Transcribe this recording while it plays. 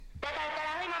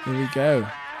Here we go.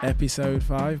 Episode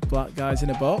 5, Black Guys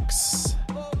in a Box.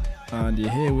 And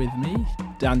you're here with me,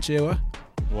 Dan Chewer.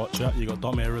 Watch out, you got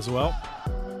Dom here as well.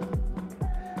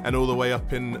 And all the way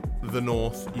up in the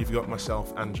north, you've got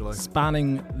myself, Angelo.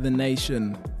 Spanning the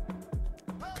nation.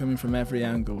 Coming from every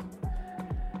angle.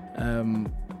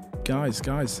 Guys,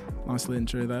 nice little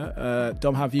intro there.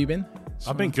 Dom, how have you been?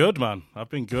 I've been good, man. I've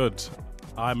been good.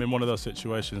 I'm in one of those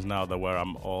situations now though where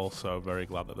I'm also very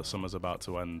glad that the summer's about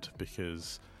to end,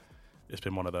 because it's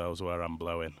been one of those where I'm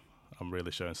blowing. I'm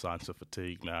really showing signs of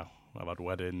fatigue now. I've had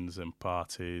weddings and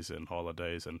parties and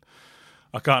holidays and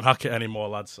I can't hack it anymore,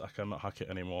 lads. I cannot hack it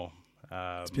anymore.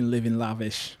 It's been living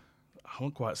lavish. I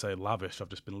won't quite say lavish. I've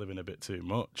just been living a bit too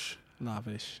much.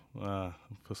 Lavish. For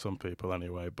some people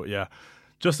anyway. But yeah,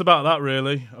 just about that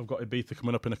really. I've got Ibiza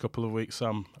coming up in a couple of weeks, so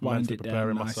I'm mentally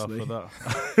preparing myself for that.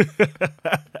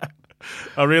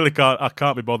 I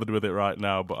can't be bothered with it right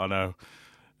now, but I know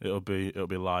it'll be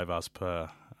live as per.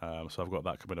 So I've got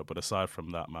that coming up. But aside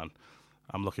from that, man,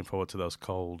 I'm looking forward to those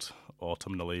cold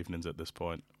autumnal evenings at this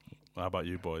point. How about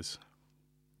you boys?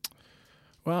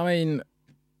 Well, I mean,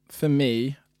 for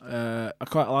me, I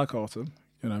quite like autumn.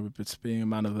 You know, with just being a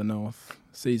man of the north,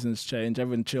 seasons change,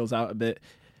 everyone chills out a bit,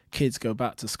 kids go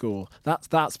back to school.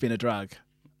 That's been a drag.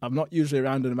 I'm not usually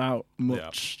around them out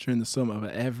much during the summer,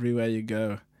 but everywhere you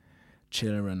go,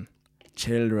 children,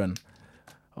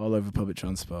 all over public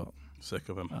transport. Sick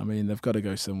of them. I mean, they've got to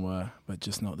go somewhere, but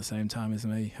just not at the same time as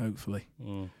me, hopefully.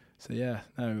 So yeah,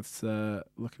 no, it's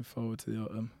looking forward to the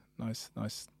autumn. Nice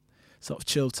sort of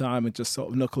chill time and just sort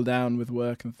of knuckle down with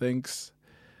work and things.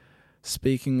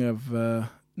 Speaking of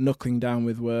knuckling down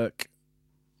with work,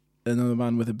 another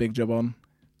man with a big job on,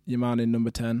 your man in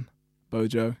number 10,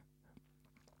 Bojo.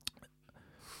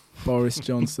 Boris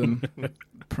Johnson,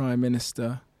 Prime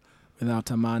Minister without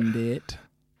a mandate.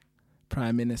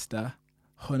 Prime Minister,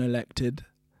 unelected.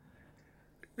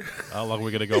 How long are we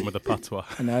going to go on with the patois?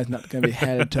 And now he's not going to be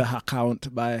held to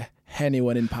account by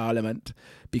anyone in Parliament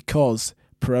because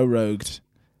prorogued.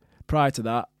 Prior to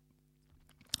that,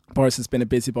 Boris has been a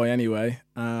busy boy anyway.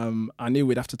 I knew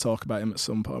we'd have to talk about him at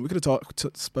some point. We could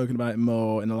have spoken about him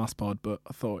more in the last pod, but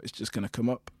I thought it's just going to come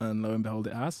up, and lo and behold,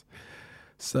 it has.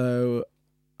 So,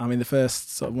 I mean, one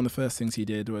of the first things he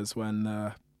did was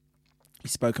when he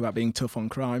spoke about being tough on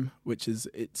crime, which is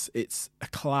it's a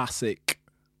classic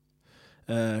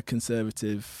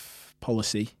conservative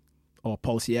policy, or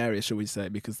policy area, shall we say,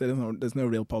 because there's no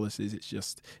real policies. It's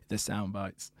just the sound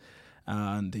bites.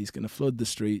 And he's going to flood the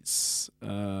streets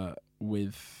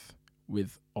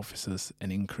with officers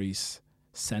and increase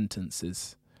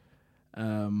sentences.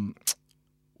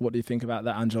 What do you think about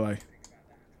that, Angelo?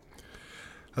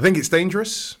 I think it's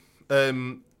dangerous, but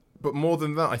more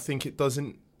than that, I think it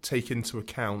doesn't take into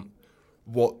account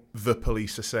what the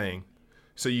police are saying.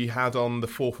 So you had on the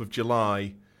 4th of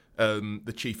July,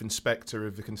 the chief inspector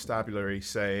of the constabulary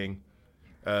saying,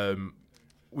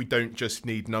 we don't just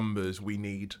need numbers, we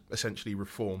need essentially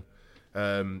reform.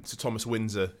 So Thomas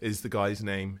Windsor is the guy's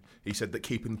name. He said that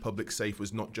keeping the public safe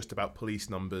was not just about police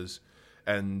numbers,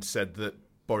 and said that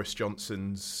Boris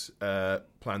Johnson's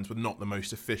plans were not the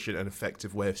most efficient and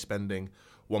effective way of spending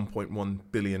 £1.1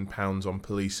 billion on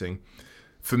policing.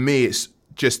 For me, it's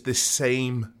just this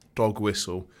same dog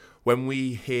whistle. When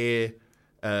we hear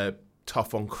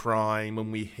tough on crime, when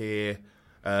we hear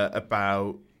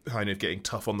about kind of getting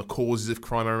tough on the causes of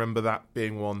crime, I remember that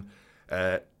being one,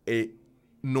 it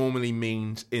normally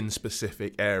means in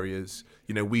specific areas.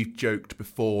 You know, we've joked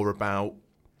before about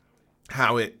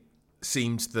how it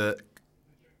seems that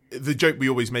the joke we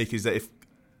always make is that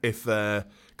if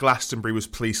Glastonbury was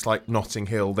policed like Notting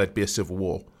Hill, there'd be a civil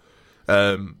war.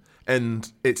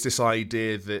 And it's this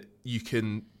idea that you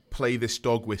can play this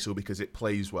dog whistle because it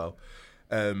plays well.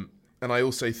 And I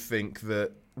also think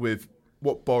that with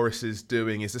what Boris is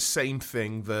doing is the same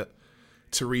thing that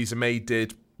Theresa May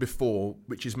did before,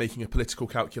 which is making a political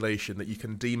calculation that you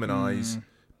can demonise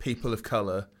people of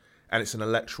colour and it's an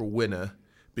electoral winner,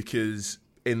 because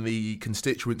in the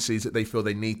constituencies that they feel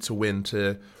they need to win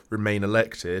to remain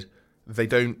elected, they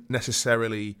don't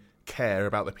necessarily care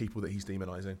about the people that he's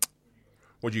demonising.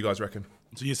 What do you guys reckon?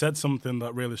 So you said something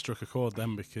that really struck a chord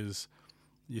then, because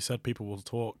you said people will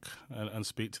talk and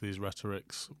speak to these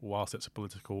rhetorics whilst it's a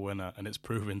political winner, and it's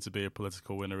proving to be a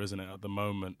political winner, isn't it, at the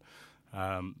moment?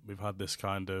 We've had this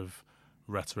kind of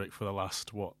rhetoric for the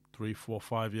last, 3, 4,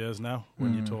 5 years now,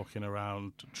 when you're talking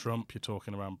around Trump, you're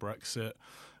talking around Brexit.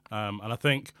 And I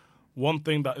think one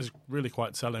thing that is really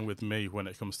quite telling with me when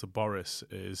it comes to Boris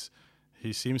is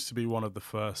he seems to be one of the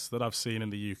first that I've seen in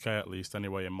the UK, at least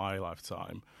anyway, in my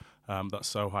lifetime, that's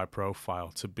so high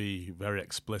profile, to be very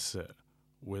explicit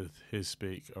with his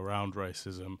speak around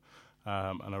racism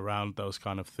and around those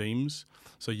kind of themes.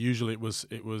 So usually it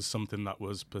was something that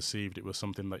was perceived, it was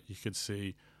something that you could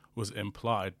see was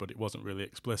implied, but it wasn't really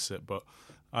explicit. But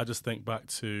I just think back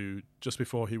to just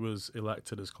before he was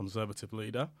elected as Conservative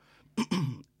leader,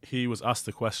 he was asked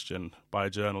a question by a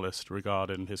journalist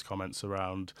regarding his comments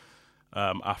around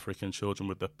African children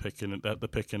with the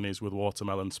Pekingese with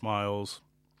watermelon smiles,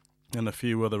 and a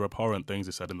few other abhorrent things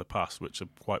he said in the past, which are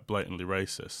quite blatantly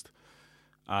racist.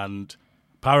 And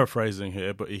paraphrasing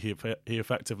here, but he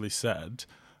effectively said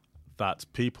that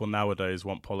people nowadays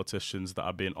want politicians that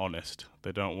are being honest.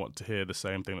 They don't want to hear the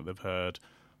same thing that they've heard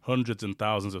hundreds and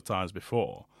thousands of times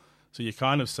before. So you're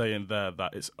kind of saying there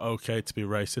that it's okay to be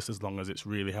racist as long as it's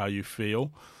really how you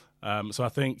feel. So I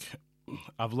think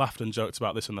I've laughed and joked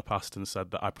about this in the past and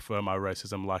said that I prefer my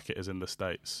racism like it is in the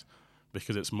States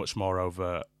because it's much more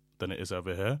overt than it is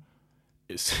over here.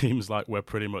 It seems like we're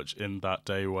pretty much in that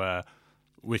day where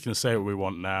we can say what we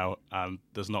want now and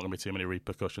there's not going to be too many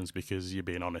repercussions because you're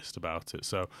being honest about it.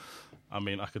 So, I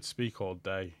mean, I could speak all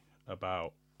day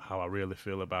about how I really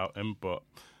feel about him, but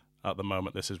at the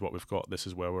moment, this is what we've got. This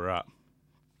is where we're at.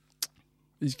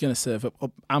 He's going to serve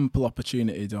up ample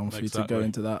opportunity, Dom, for you to go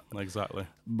into that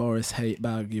Boris hate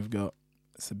bag you've got.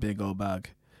 It's a big old bag.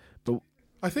 But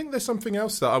I think there's something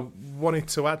else that I wanted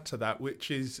to add to that, which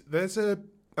is and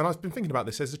I've been thinking about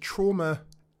this, there's a trauma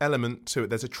element to it.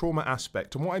 There's a trauma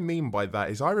aspect. And what I mean by that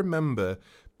is I remember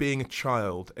being a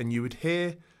child and you would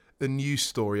hear a news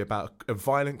story about a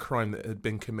violent crime that had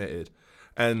been committed.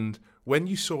 And when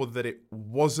you saw that it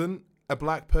wasn't a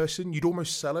black person, you'd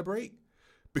almost celebrate.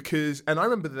 And I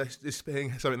remember this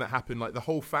being something that happened, like the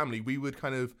whole family, we would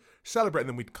kind of celebrate and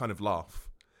then we'd kind of laugh.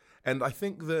 And I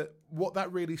think that what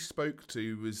that really spoke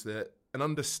to was that an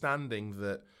understanding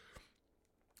that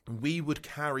we would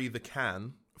carry the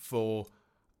can for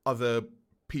other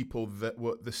people that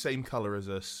were the same colour as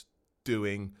us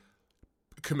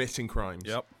committing crimes.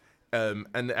 Yep.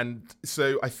 And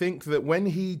so I think that when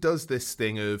he does this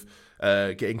thing of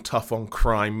getting tough on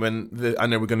crime, I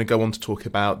know we're going to go on to talk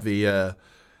about the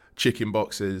chicken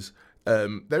boxes,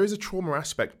 there is a trauma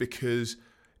aspect because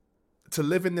to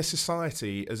live in this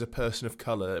society as a person of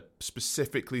colour,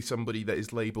 specifically somebody that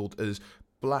is labelled as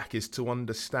black, is to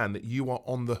understand that you are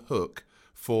on the hook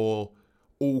for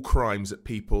all crimes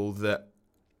that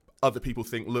other people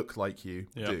think look like you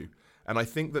do. And I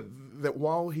think that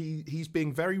while he's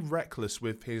being very reckless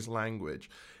with his language,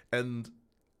 and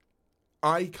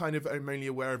I kind of am only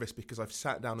aware of this because I've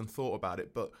sat down and thought about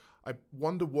it, but I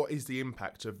wonder what is the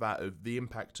impact of that, of the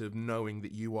impact of knowing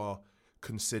that you are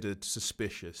considered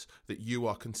suspicious, that you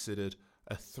are considered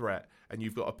a threat, and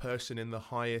you've got a person in the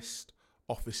highest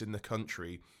office in the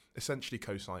country essentially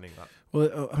co-signing that.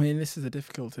 Well, I mean, this is a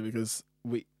difficulty because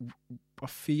I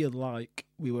feel like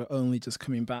we were only just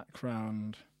coming back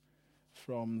round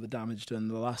from the damage done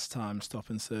the last time Stop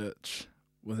and Search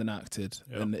was enacted,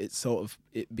 and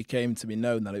it became to be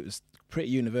known that it was pretty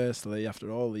universally,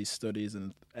 after all these studies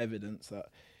and evidence, that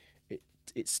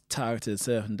it's targeted a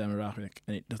certain demographic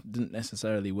and it didn't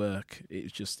necessarily work. It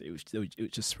was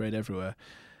just spread everywhere,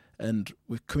 and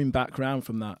we're coming back round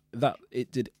from that. That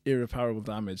it did irreparable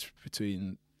damage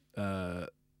between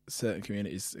certain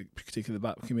communities, particularly the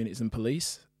black communities, and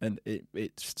police, and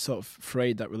it sort of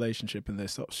frayed that relationship, and they're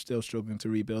sort of still struggling to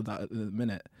rebuild that at the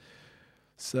minute.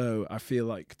 So I feel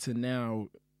like to now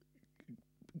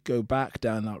go back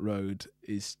down that road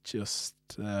is just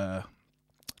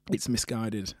it's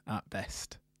misguided at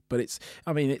best. But it's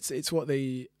what I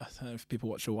don't know if people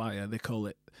watch The Wire,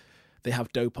 they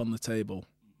have dope on the table,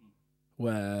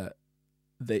 where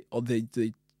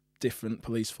the different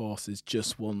police forces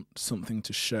just want something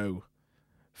to show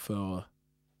for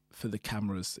the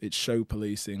cameras. It's show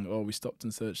policing. Oh, we stopped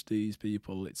and searched these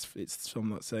people. It's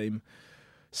from that same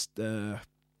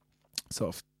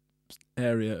sort of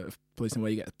area of policing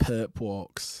where you get perp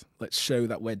walks. Let's show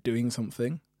that we're doing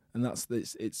something, and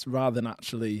it's rather than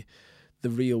actually the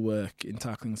real work in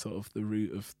tackling sort of the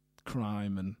root of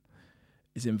crime, and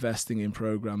is investing in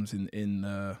programs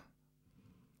in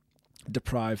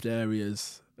deprived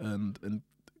areas and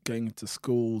going to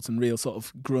schools and real sort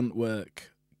of grunt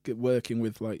work, working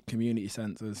with like community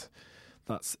centres.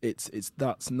 That's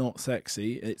not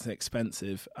sexy. It's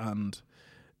expensive, and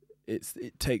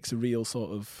it takes a real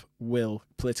sort of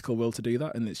political will to do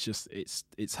that, and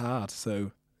it's hard.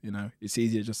 So it's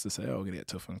easier just to say, "Oh, we're gonna get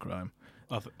tough on crime."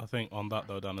 I think on that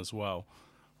though, Dan, as well,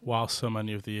 while so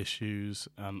many of the issues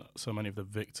and so many of the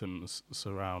victims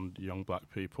surround young black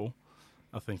people,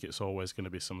 I think it's always going to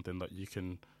be something that you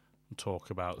can talk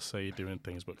about, say you're doing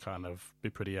things, but kind of be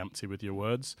pretty empty with your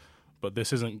words. But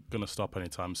this isn't going to stop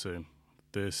anytime soon.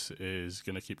 this is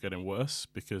going to keep getting worse,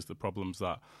 because the problems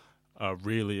that are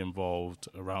really involved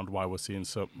around why we're seeing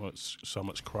so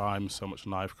much crime, so much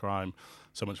knife crime,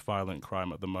 so much violent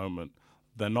crime at the moment,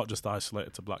 they're not just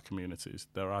isolated to black communities,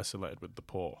 they're isolated with the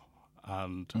poor.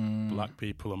 And black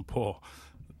people and poor,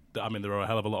 I mean, there are a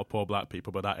hell of a lot of poor black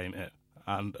people, but that ain't it.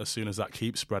 And as soon as that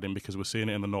keeps spreading, because we're seeing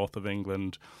it in the north of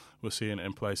England, we're seeing it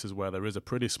in places where there is a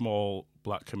pretty small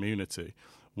black community,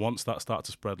 once that starts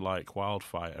to spread like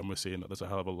wildfire, and we're seeing that there's a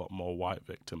hell of a lot more white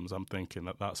victims, I'm thinking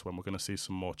that that's when we're going to see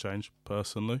some more change,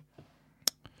 personally.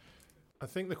 I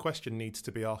think the question needs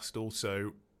to be asked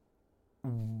also,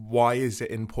 why is it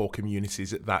in poor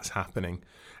communities that that's happening?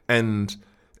 And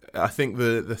I think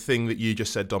the thing that you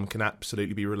just said, Dom, can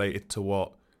absolutely be related to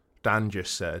what Dan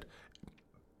just said,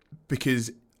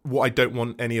 because what I don't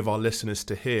want any of our listeners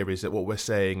to hear is that what we're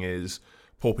saying is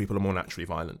poor people are more naturally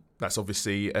violent. That's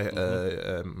obviously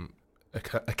a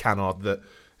canard that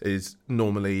is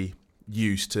normally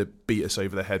used to beat us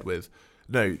over the head with.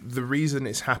 No, the reason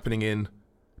it's happening in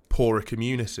poorer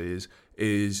communities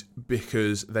is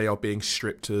because they are being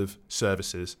stripped of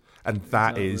services, and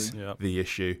that is the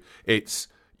issue. It's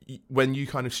when you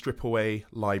kind of strip away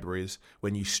libraries,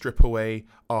 when you strip away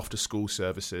after-school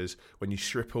services, when you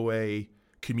strip away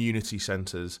community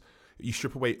centres, you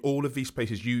strip away all of these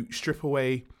places, you strip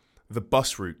away the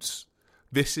bus routes.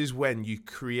 This is when you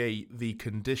create the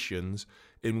conditions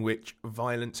in which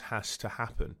violence has to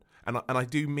happen. And I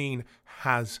do mean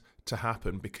has to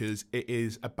happen, because it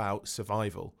is about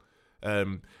survival.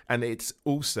 And it's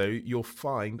also, you'll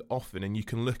find often, and you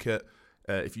can look at,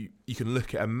 if you can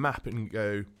look at a map and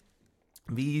go,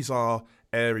 these are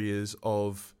areas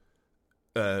of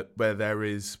where there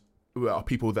are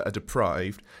people that are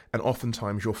deprived, and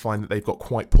oftentimes you'll find that they've got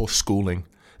quite poor schooling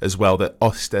as well, that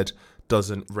Ofsted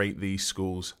doesn't rate these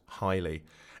schools highly.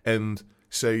 And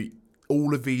so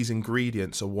all of these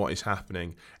ingredients are what is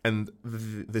happening. And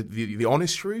the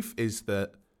honest truth is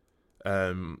that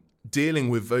dealing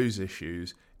with those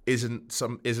issues isn't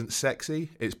sexy.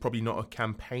 It's probably not a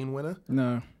campaign winner.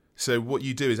 No. So what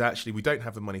you do is actually, we don't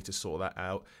have the money to sort that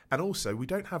out, and also we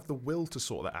don't have the will to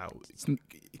sort that out.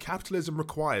 Capitalism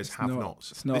requires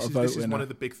have-nots. It's not a vote This is winner. one of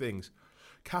the big things.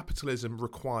 Capitalism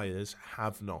requires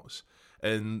have-nots,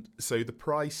 and so the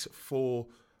price for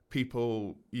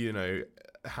people,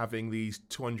 having these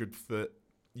 200-foot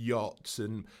yachts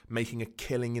and making a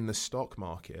killing in the stock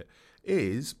market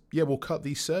is, we'll cut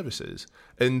these services.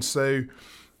 And so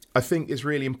I think it's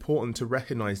really important to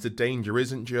recognise the danger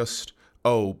isn't just,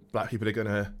 black people are going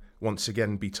to once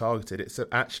again be targeted. It's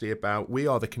actually about, we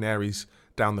are the canaries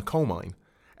down the coal mine.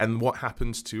 And what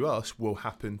happens to us will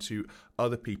happen to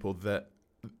other people that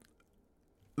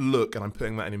look, and I'm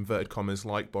putting that in inverted commas,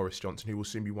 like Boris Johnson, who will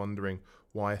soon be wondering,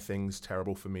 why are things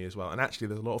terrible for me as well? And actually,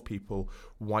 there's a lot of people,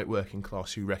 white working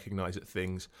class, who recognise that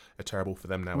things are terrible for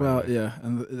them now. Well, anyway. yeah,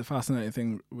 and the fascinating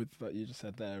thing with what you just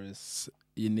said there is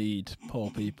you need poor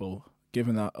people,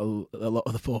 given that a lot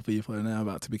of the poor people are now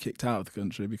about to be kicked out of the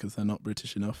country because they're not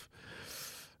British enough.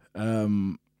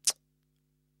 They're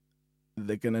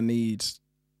going to need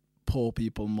poor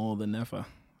people more than ever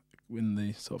in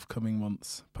the sort of coming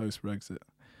months post-Brexit.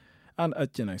 And,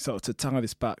 sort of to tie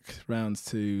this back round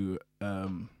to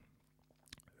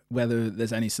whether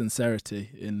there's any sincerity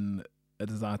in a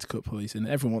desire to cut policing.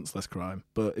 Everyone wants less crime.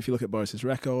 But if you look at Boris's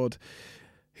record,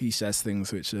 he says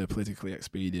things which are politically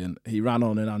expedient. He ran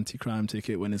on an anti-crime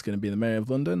ticket when he's going to be the Mayor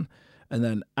of London. And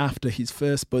then after his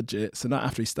first budget, so not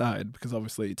after he started, because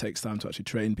obviously it takes time to actually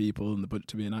train people and the budget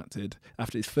to be enacted.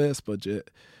 After his first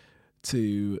budget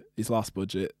to his last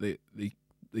budget,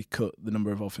 they cut the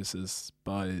number of officers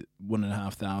by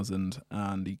 1,500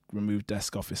 and he removed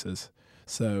desk officers.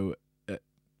 So,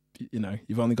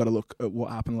 you've only got to look at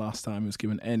what happened last time he was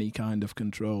given any kind of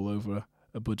control over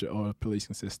a budget or a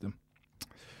policing system.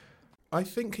 I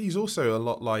think he's also a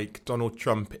lot like Donald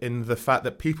Trump in the fact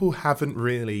that people haven't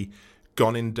really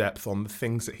gone in depth on the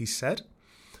things that he said.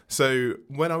 So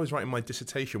when I was writing my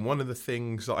dissertation, one of the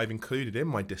things that I've included in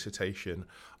my dissertation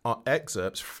are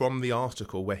excerpts from the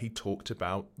article where he talked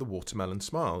about the watermelon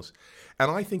smiles.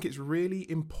 And I think it's really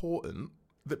important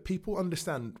that people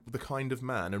understand the kind of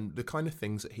man and the kind of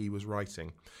things that he was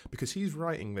writing, because he's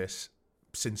writing this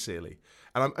sincerely.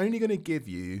 And I'm only going to give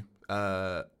you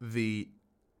the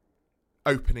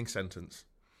opening sentence.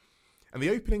 And the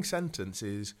opening sentence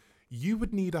is, "You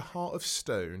would need a heart of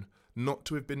stone not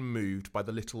to have been moved by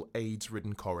the little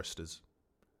AIDS-ridden choristers."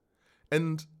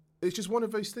 And it's just one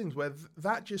of those things where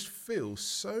that just feels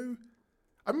so...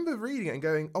 I remember reading it and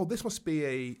going, this must be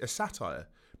a satire.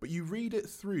 But you read it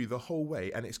through the whole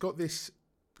way, and it's got this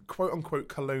quote unquote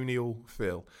colonial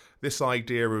feel. This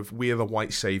idea of we're the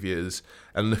white saviours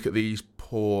and look at these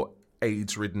poor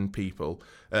AIDS-ridden people.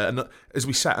 And as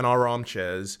we sat in our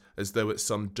armchairs, as though it's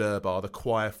some durbar, the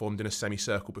choir formed in a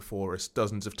semicircle before us,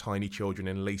 dozens of tiny children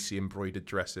in lacy embroidered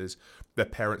dresses. Their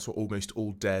parents were almost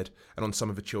all dead, and on some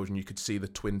of the children you could see the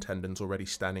twin tendons already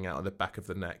standing out of the back of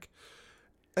the neck.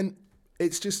 And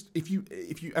it's just, if you,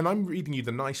 and I'm reading you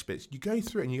the nice bits, you go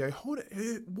through it and you go, hold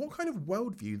it, what kind of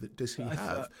worldview does he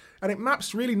have? And it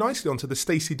maps really nicely onto the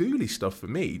Stacey Dooley stuff for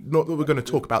me. Not that we're going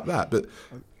to talk about that, but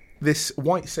this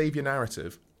white saviour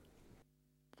narrative.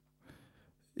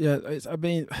 Yeah,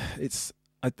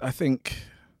 I think,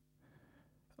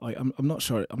 like, I'm not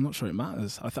sure. I'm not sure it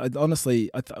matters. Honestly,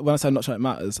 when I say I'm not sure it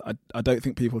matters, I don't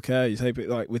think people care. You say,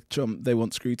 like with Trump, they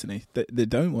want scrutiny. They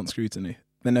don't want scrutiny.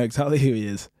 They know exactly who he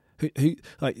is. Who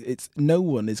like, it's no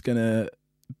one is gonna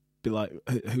be like,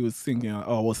 who was thinking,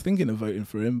 oh, I was thinking of voting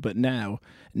for him, but now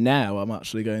I'm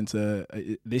actually going to.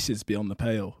 This is beyond the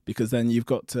pale, because then you've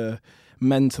got to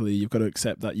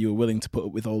accept that you were willing to put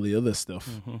up with all the other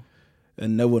stuff,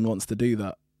 and no one wants to do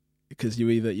that, because you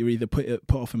either put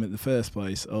off him in the first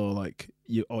place, or like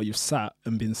you've sat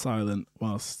and been silent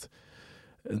whilst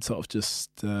and sort of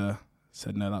just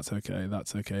said, no, that's okay.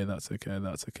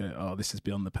 Oh, this is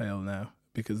beyond the pale now.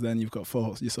 Because then you've got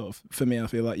forced. You sort of, for me, I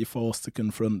feel like you're forced to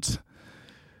confront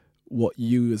what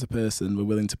you as a person were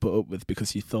willing to put up with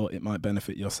because you thought it might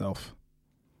benefit yourself.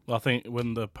 Well, I think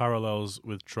when the parallels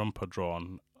with Trump are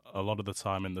drawn, a lot of the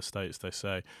time in the States they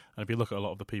say, and if you look at a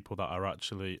lot of the people that are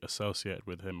actually associated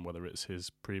with him, whether it's his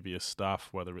previous staff,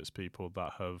 whether it's people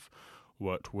that have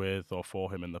worked with or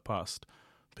for him in the past,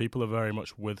 people are very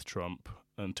much with Trump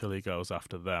until he goes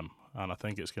after them. And I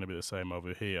think it's going to be the same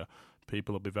over here.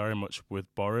 People will be very much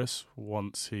with Boris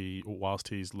whilst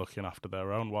he's looking after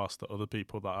their own, whilst the other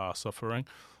people that are suffering.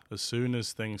 As soon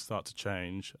as things start to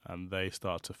change and they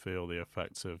start to feel the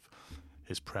effects of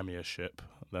his premiership,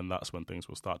 then that's when things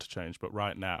will start to change. But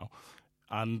right now,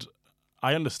 and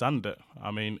I understand it.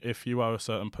 I mean, if you are a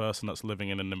certain person that's living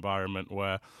in an environment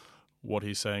where what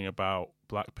he's saying about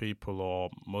black people or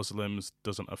Muslims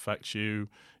doesn't affect you,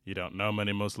 you don't know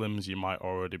many Muslims, you might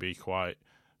already be quite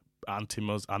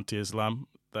anti-Islam,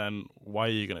 then why are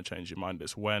you going to change your mind?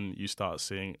 It's when you start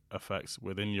seeing effects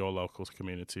within your local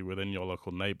community, within your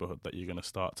local neighbourhood, that you're going to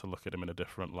start to look at him in a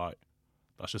different light.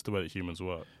 That's just the way that humans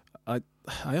work. I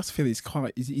also feel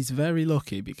he's very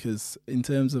lucky, because in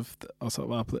terms of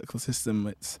our political system,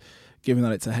 it's given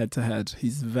that it's a head-to-head,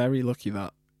 he's very lucky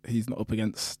that he's not up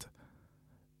against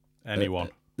anyone.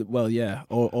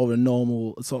 Or a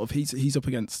normal sort of. He's up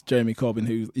against Jeremy Corbyn,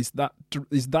 who is that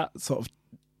sort of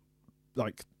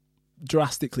like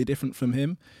drastically different from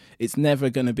him. It's never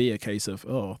going to be a case of,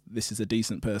 oh, this is a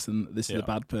decent person, this is a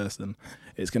bad person.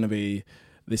 It's going to be,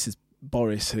 this is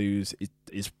Boris who's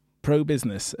is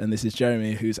pro-business, and this is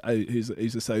Jeremy who's a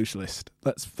socialist.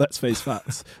 Let's face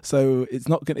facts. So it's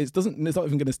not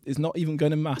even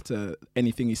going to matter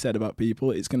anything he said about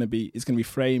people. It's going to be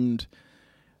framed.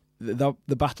 The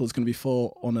battle is going to be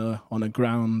fought on a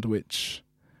ground which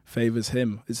favours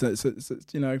him. It's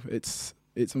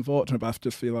unfortunate, but I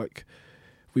just feel like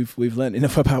we've learned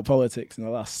enough about politics in the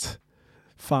last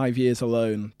 5 years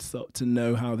alone to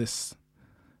know how this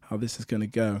is going to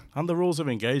go. And the rules of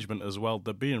engagement as well,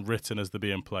 they're being written as they're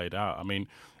being played out. I mean,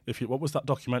 what was that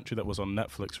documentary that was on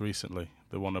Netflix recently?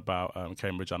 The one about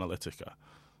Cambridge Analytica.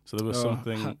 So there was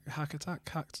something...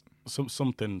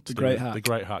 Something to do with The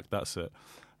Great Hack, that's it.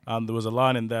 And there was a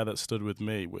line in there that stood with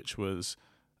me, which was,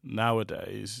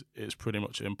 nowadays, it's pretty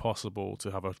much impossible to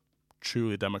have a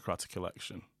truly democratic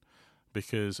election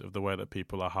because of the way that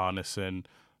people are harnessing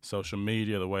social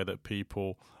media, the way that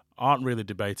people aren't really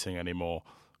debating anymore.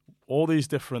 All these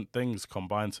different things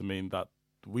combine to mean that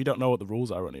we don't know what the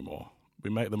rules are anymore. We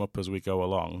make them up as we go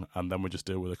along, and then we just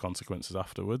deal with the consequences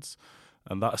afterwards.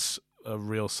 And that's a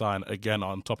real sign, again,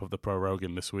 on top of the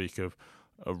proroguing this week, of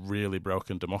a really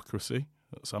broken democracy.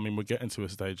 So, I mean, we're getting to a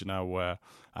stage now where,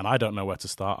 and I don't know where to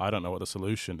start, I don't know what the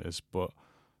solution is, but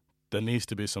there needs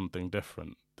to be something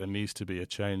different. There needs to be a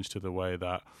change to the way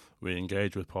that we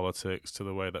engage with politics, to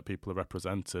the way that people are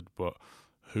represented, but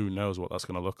who knows what that's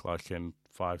going to look like in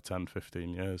 5, 10,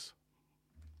 15 years.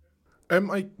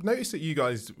 I noticed that you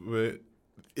guys were,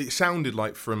 it sounded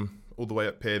like from all the way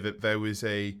up here that there was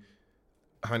a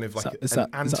kind of like is that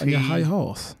on your high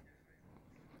horse?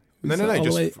 No,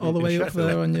 just all the way up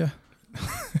there on your...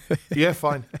 Yeah,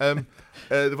 fine.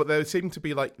 But there seemed to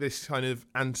be like this kind of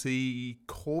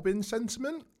anti-Corbyn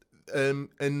sentiment,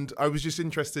 and I was just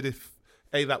interested if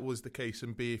A, that was the case,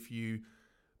 and B, if you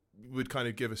would kind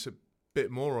of give us a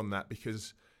bit more on that,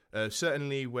 because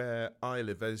Certainly where I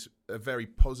live, there's a very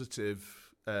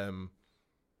positive.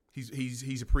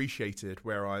 He's appreciated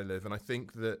where I live, and I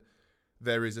think that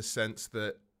there is a sense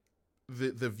that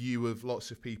the view of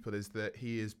lots of people is that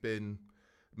he has been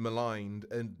maligned,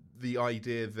 and the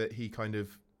idea that he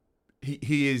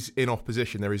is in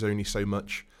opposition. There is only so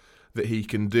much that he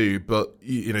can do, but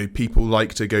people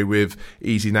like to go with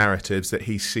easy narratives that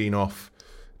he's seen off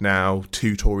now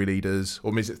 2 Tory leaders,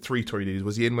 or is it 3 Tory leaders?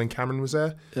 Was he in when Cameron was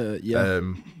there? Yeah.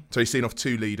 So he's seen off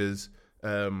 2 leaders,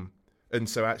 and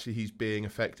so actually he's being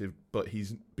effective, but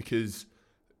because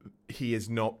he is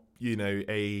not,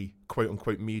 a quote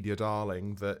unquote media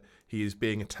darling, that he is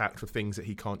being attacked for things that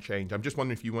he can't change. I'm just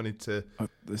wondering if you wanted to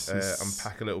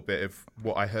unpack a little bit of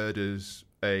what I heard as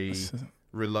a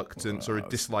reluctance or a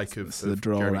dislike of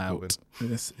Jeremy Corbyn.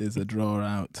 This is a draw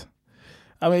out.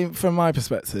 I mean, from my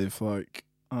perspective, who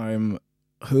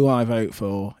I vote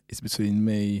for is between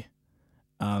me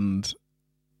and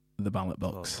the ballot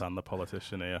box. And the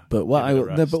politician here. But what I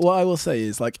will say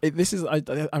is, I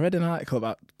read an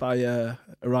article by a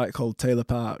writer called Taylor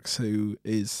Parks, who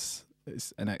is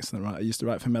an excellent writer. I used to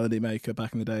write for Melody Maker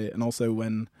back in the day, and also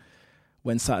when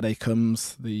Saturday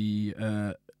Comes, the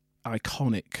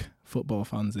iconic football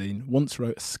fanzine, once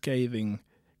wrote a scathing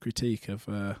critique of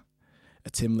a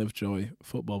Tim Lovejoy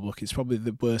football book. It's probably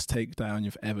the worst takedown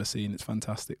you've ever seen. It's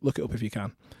fantastic. Look it up if you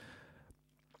can.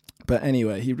 But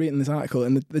anyway, he'd written this article,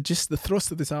 and the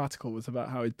thrust of this article was about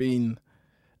how he'd been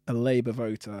a Labour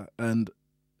voter and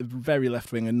very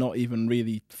left-wing, and not even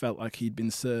really felt like he'd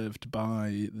been served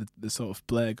by the sort of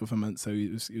Blair government. So he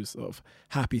was sort of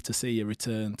happy to see a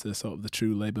return to sort of the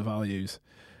true Labour values.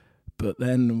 But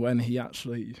then when he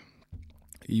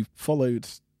followed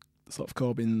sort of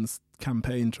Corbyn's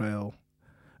campaign trail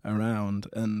around,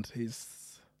 and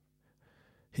his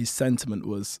sentiment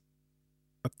was,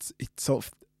 it sort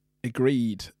of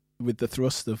agreed with the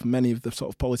thrust of many of the sort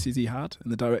of policies he had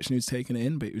and the direction he was taking it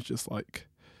in, but it was just like,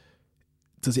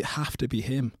 does it have to be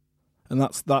him? And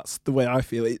that's the way I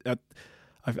feel. I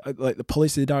like the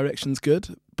policy direction's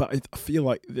good, but I feel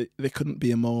like there couldn't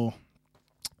be a more.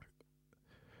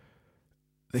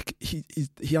 He's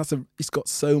got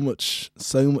so much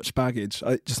baggage.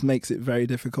 It just makes it very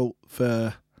difficult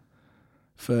for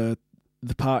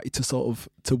the party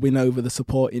to win over the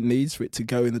support it needs for it to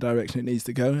go in the direction it needs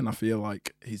to go. And I feel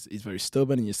like he's very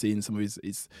stubborn, and you're seeing some of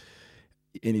his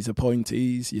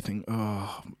appointees. You think,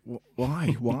 oh,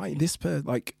 why this person?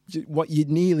 Like, what, you're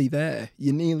nearly there.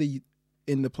 You're nearly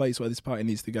in the place where this party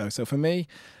needs to go. So for me,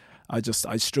 I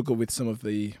struggle with some of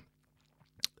the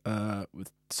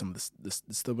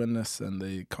stubbornness and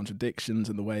the contradictions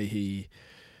and the way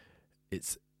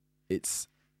it's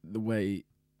the way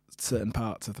certain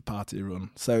parts of the party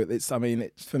run. So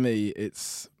for me,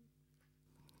 that's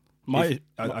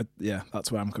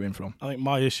where I'm coming from. I think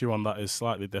my issue on that is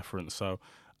slightly different. So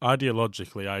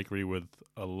ideologically, I agree with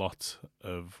a lot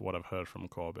of what I've heard from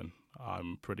Corbyn.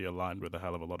 I'm pretty aligned with a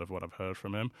hell of a lot of what I've heard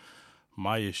from him.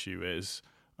 My issue is,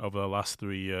 over the last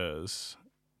 3 years,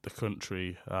 the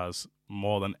country has,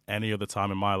 more than any other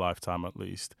time in my lifetime at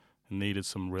least, needed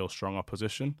some real strong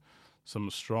opposition,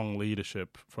 some strong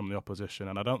leadership from the opposition,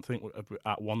 and I don't think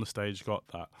at one stage got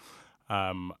that.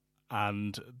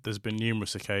 And there's been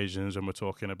numerous occasions when we're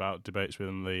talking about debates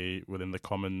within the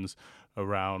Commons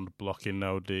around blocking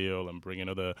No Deal and bringing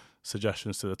other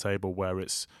suggestions to the table, where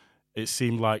it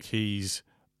seemed like he's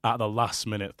at the last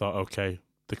minute thought, okay,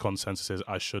 the consensus is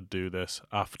I should do this,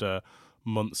 after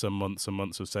months and months and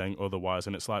months of saying otherwise.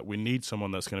 And it's like, we need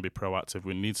someone that's going to be proactive,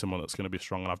 we need someone that's going to be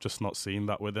strong, and I've just not seen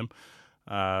that with him.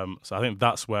 So I think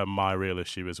that's where my real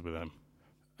issue is with him.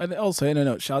 And also, in a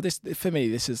nutshell, this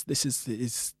is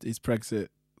his Brexit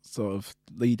sort of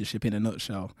leadership in a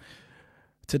nutshell.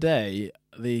 Today,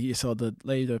 you saw the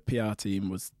Labour PR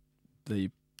team they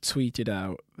tweeted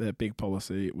out their big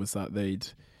policy was that they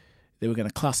were going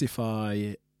to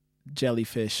classify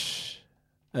jellyfish,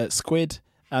 squid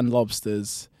and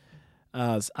lobsters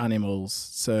as animals,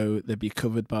 so they'd be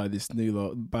covered by this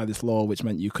law, which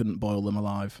meant you couldn't boil them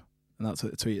alive. And that's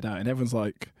what they tweeted out. And everyone's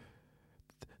like,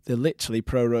 they're literally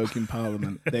proroguing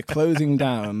Parliament. They're closing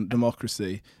down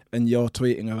democracy, and you're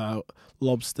tweeting about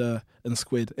lobster and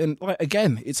squid. And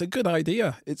again, it's a good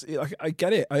idea. I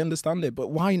get it. I understand it. But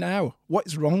why now? What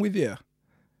is wrong with you?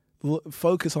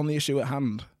 Focus on the issue at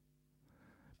hand.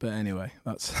 But anyway,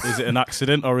 Is it an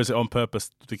accident or is it on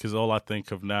purpose? Because all I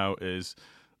think of now is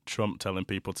Trump telling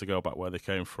people to go back where they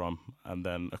came from, and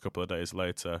then a couple of days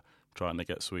later trying to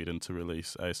get Sweden to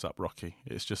release A$AP Rocky.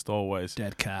 It's just always...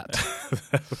 Dead cat.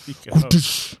 There we go.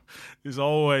 It's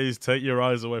always take your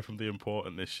eyes away from the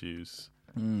important issues.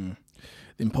 The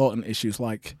important issues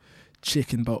like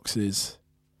chicken boxes.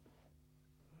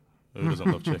 Who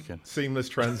doesn't love chicken? Seamless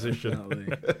transition.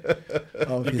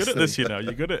 You're good at this, you know.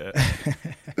 You're good at it.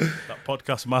 That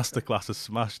podcast masterclass has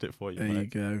smashed it for you, There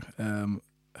mate. you go.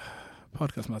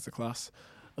 Podcast masterclass,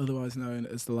 otherwise known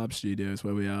as the Lab Studios,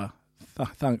 where we are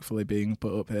thankfully being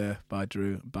put up here by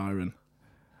Drew and Byron.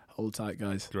 Hold tight,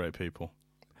 guys. Great people.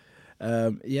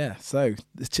 Yeah, so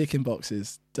the chicken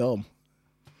boxes, Dom.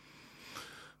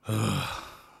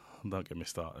 Don't get me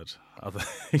started. I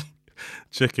think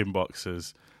chicken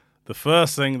boxes. The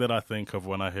first thing that I think of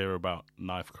when I hear about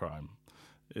knife crime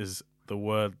is the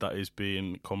word that is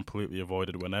being completely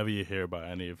avoided whenever you hear about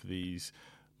any of these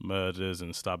murders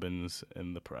and stabbings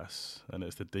in the press, and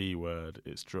it's the D word,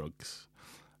 it's drugs.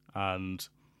 And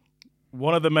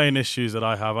one of the main issues that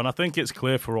I have, and I think it's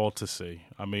clear for all to see,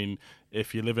 I mean,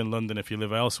 if you live in London, if you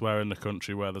live elsewhere in the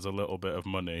country where there's a little bit of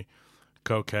money,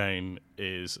 cocaine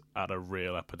is at a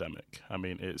real epidemic. I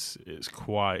mean, it's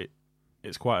quite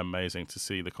amazing to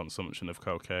see the consumption of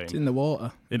cocaine. It's in the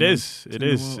water. It is.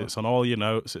 It's It's on all your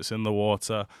notes. It's in the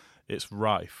water. It's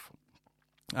rife.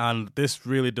 And this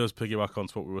really does piggyback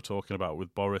onto what we were talking about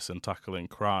with Boris and tackling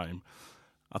crime.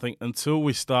 I think until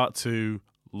we start to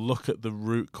look at the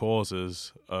root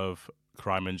causes of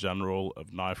crime in general,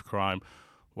 of knife crime,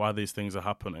 why these things are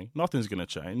happening, nothing's going to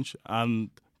change. And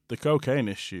the cocaine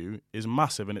issue is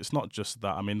massive. And it's not just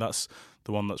that. I mean, that's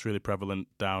the one that's really prevalent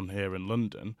down here in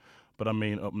London. But I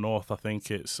mean, up north, I think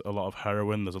it's a lot of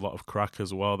heroin. There's a lot of crack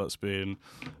as well. That's been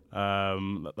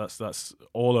that's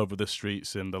all over the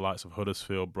streets in the likes of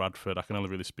Huddersfield, Bradford. I can only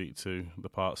really speak to the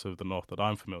parts of the north that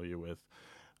I'm familiar with.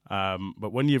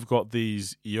 But when you've got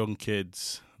these young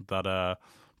kids that are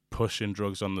pushing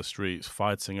drugs on the streets,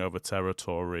 fighting over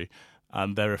territory,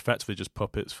 and they're effectively just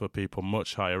puppets for people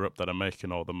much higher up that are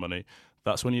making all the money,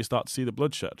 that's when you start to see the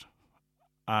bloodshed.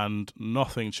 And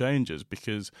nothing changes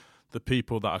because the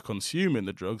people that are consuming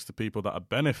the drugs, the people that are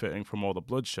benefiting from all the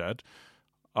bloodshed,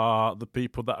 are the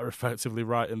people that are effectively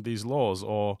writing these laws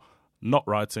or not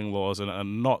writing laws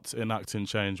and not enacting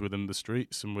change within the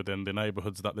streets and within the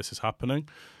neighbourhoods that this is happening.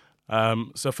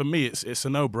 So for me, it's a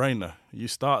no-brainer. You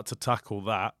start to tackle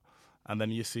that, and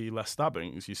then you see less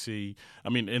stabbings. You see, I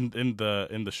mean, in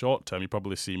the short term, you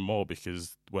probably see more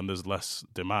because when there's less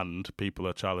demand, people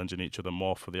are challenging each other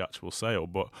more for the actual sale.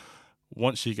 But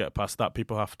once you get past that,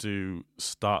 people have to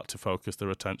start to focus their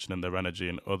attention and their energy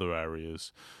in other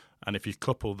areas. And if you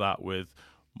couple that with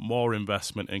more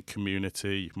investment in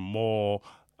community, more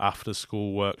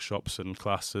after-school workshops and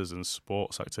classes and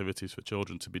sports activities for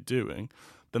children to be doing,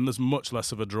 then there's much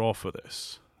less of a draw for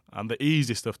this. And the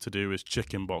easy stuff to do is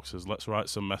chicken boxes. Let's write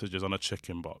some messages on a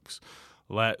chicken box.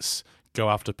 Let's go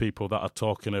after people that are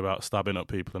talking about stabbing up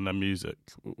people in their music.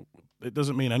 It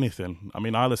doesn't mean anything. I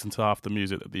mean, I listen to half the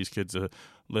music that these kids are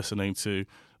listening to.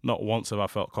 Not once have I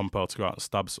felt compelled to go out and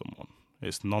stab someone.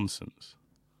 It's nonsense.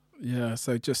 Yeah,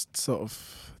 so just sort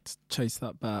of to chase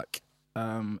that back,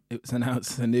 it was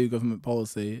announced a new government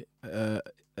policy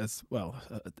as well.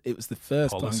 It was the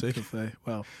first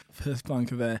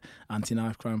plank of their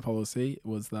anti-knife crime policy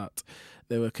was that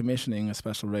they were commissioning a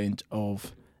special range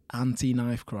of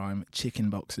anti-knife crime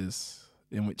chicken boxes,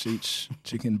 in which each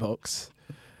chicken box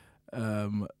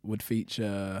would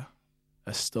feature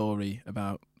a story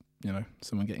about, you know,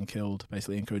 someone getting killed,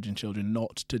 basically encouraging children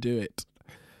not to do it.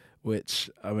 Which,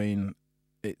 I mean,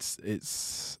 it's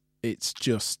as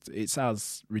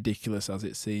ridiculous as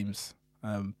it seems.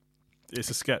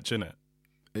 It's a sketch, isn't it?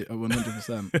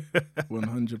 100%,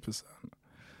 100%.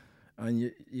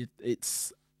 And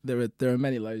there are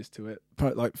many layers to it.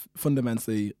 Like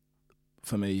fundamentally,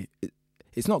 for me,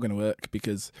 it's not going to work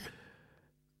because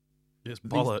it's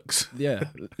bollocks.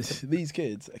 These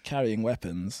kids are carrying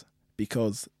weapons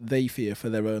because they fear for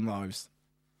their own lives.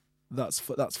 That's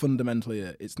fundamentally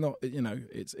it. It's not, you know,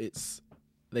 it's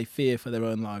they fear for their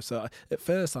own lives. So at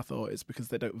first I thought it's because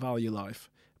they don't value life,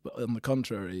 but on the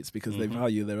contrary, it's because they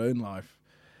value their own life.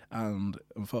 And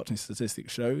unfortunately,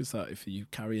 statistics shows that if you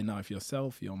carry a knife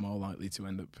yourself, you're more likely to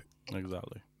end up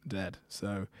dead.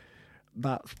 So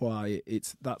that's why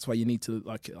you need to,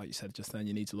 like you said just then,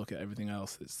 you need to look at everything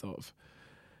else. It's sort of,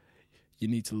 you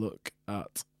need to look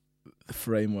at the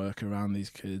framework around these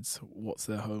kids. What's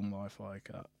their home life like?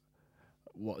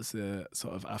 What is their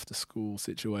sort of after school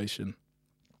situation,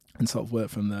 and sort of work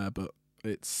from there. But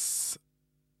it's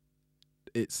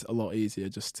a lot easier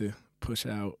just to push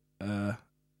out a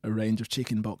range of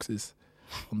chicken boxes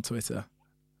on Twitter.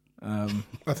 I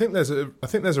think there's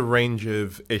a range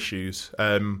of issues.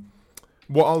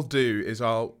 What I'll do is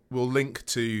we'll link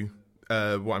to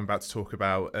what I'm about to talk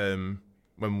about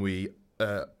when we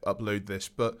upload this.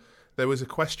 But there was a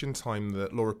question time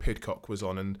that Laura Pidcock was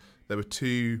on, and there were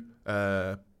two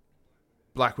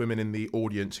black women in the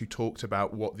audience who talked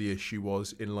about what the issue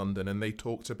was in London, and they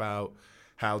talked about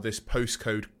how this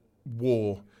postcode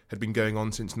war had been going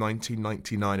on since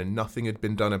 1999 and nothing had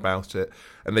been done about it.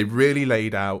 And they really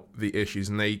laid out the issues,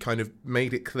 and they kind of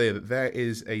made it clear that there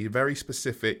is a very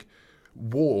specific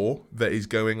war that is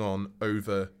going on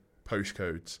over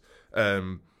postcodes.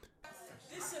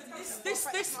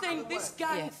 This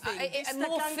gang thing, it's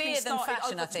more fear than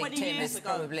fashion, I think, Tim, is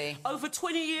probably. Over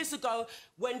 20 years ago,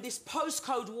 when this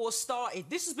postcode war started,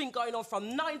 this has been going on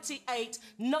from 98,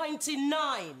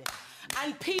 99.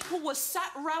 And people were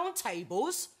sat round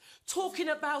tables talking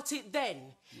about it then.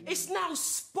 It's now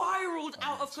spiralled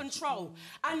out of control,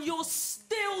 and you're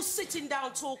still sitting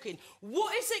down talking.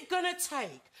 What is it going to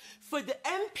take for the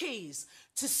MPs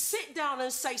to sit down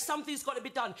and say something's got to be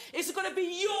done? Is it going to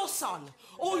be your son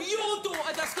or your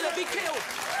daughter that's going to be killed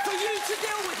for you to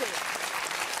deal with it?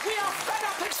 We are fed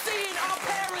up of seeing our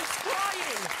parents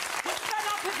crying. We're fed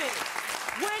up of it.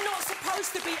 We're not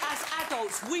supposed to be, as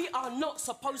adults, we are not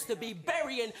supposed to be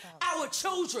burying our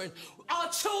children. Our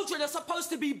children are supposed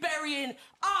to be burying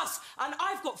us. And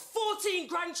I've got 14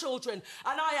 grandchildren,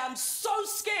 and I am so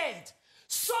scared.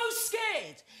 So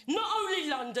scared. Not only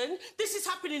London, this is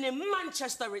happening in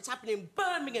Manchester, it's happening in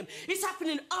Birmingham, it's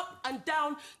happening up and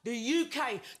down the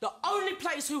UK. The only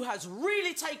place who has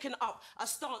really taken up a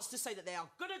stance to say that they are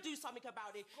going to do something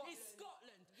about it is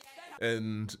Scotland.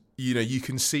 And, you know, you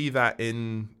can see that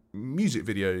in music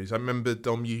videos. I remember,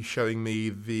 Dom, you showing me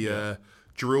the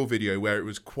drill video where it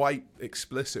was quite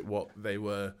explicit what they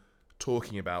were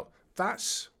talking about.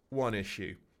 That's one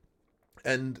issue.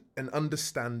 And an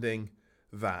understanding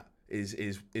that is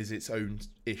its own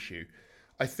issue.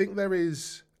 I think there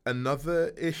is another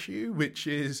issue, which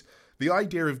is the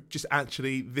idea of just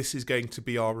actually this is going to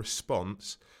be our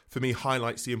response, for me,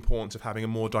 highlights the importance of having a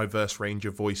more diverse range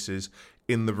of voices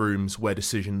in the rooms where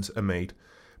decisions are made.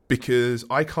 Because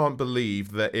I can't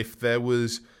believe that if there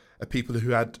was people who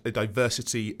had a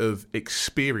diversity of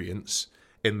experience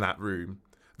in that room,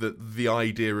 that the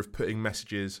idea of putting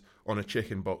messages on a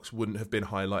chicken box wouldn't have been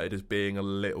highlighted as being a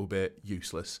little bit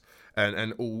useless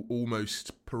and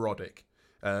almost parodic.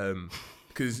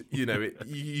 Because, you know,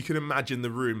 you can imagine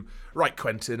the room. Right,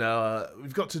 Quentin,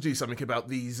 we've got to do something about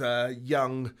these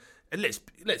young,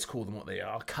 let's call them what they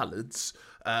are, coloureds,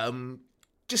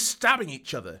 just stabbing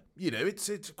each other. You know,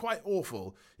 it's quite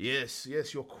awful. Yes,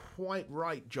 you're quite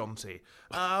right, Jonty.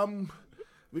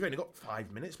 We've only got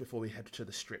 5 minutes before we head to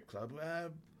the strip club.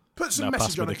 Put some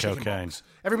message on a chicken box.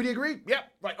 Everybody agree? Yeah,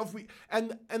 right, off we...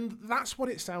 And that's what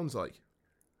it sounds like.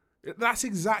 That's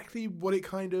exactly what it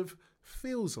kind of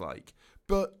feels like.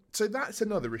 But, so that's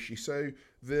another issue. So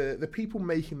the people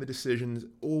making the decisions,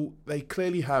 they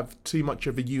clearly have too much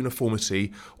of a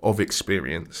uniformity of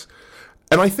experience.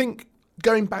 And I think,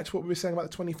 going back to what we were saying about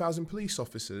the 20,000 police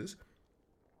officers,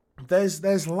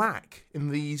 there's lack in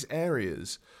these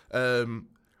areas.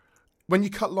 When you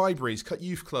cut libraries, cut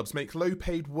youth clubs, make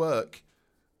low-paid work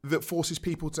that forces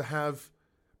people to have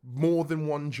more than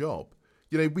one job.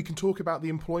 You know, we can talk about the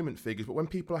employment figures, but when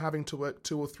people are having to work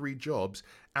 2 or 3 jobs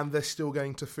and they're still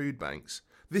going to food banks,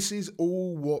 this is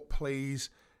all what plays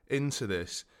into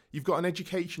this. You've got an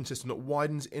education system that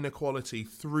widens inequality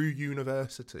through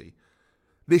university.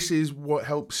 This is what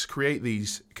helps create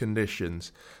these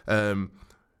conditions. Why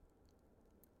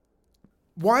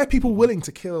are people willing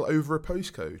to kill over a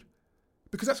postcode?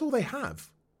 Because that's all they have.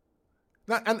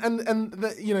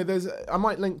 That you know, I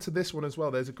might link to this one as well.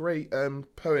 There's a great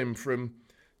poem from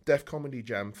Def Comedy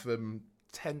Jam from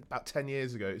about 10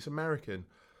 years ago. It's American,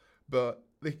 but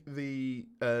the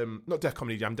not Def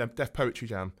Comedy Jam, Def Poetry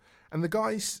Jam, and the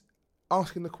guy's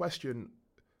asking the question,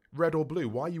 red or blue?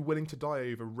 Why are you willing to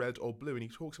die over red or blue? And he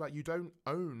talks about you don't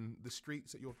own the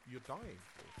streets that you're dying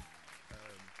for.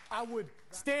 I would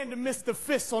stand amidst the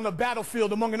fists on the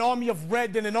battlefield among an army of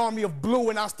red and an army of blue,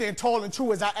 and I stand tall and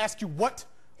true as I ask you, what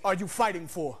are you fighting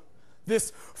for?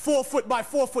 This 4-foot by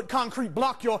 4-foot concrete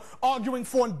block you're arguing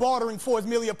for and bartering for is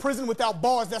merely a prison without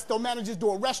bars that still manages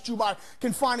to arrest you by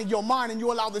confining your mind, and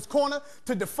you allow this corner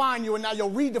to define you, and now you're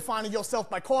redefining yourself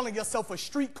by calling yourself a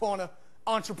street corner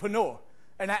entrepreneur.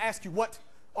 And I ask you, what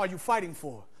are you fighting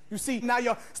for? You see, now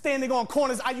you're standing on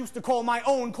corners I used to call my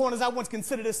own, corners I once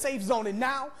considered a safe zone, and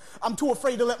now I'm too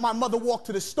afraid to let my mother walk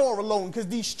to the store alone, because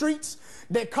these streets,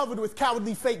 they're covered with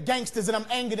cowardly fake gangsters, and I'm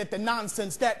angered at the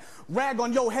nonsense. That rag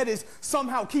on your head is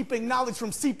somehow keeping knowledge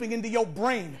from seeping into your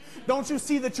brain. Don't you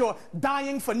see that you're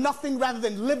dying for nothing rather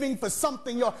than living for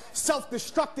something? You're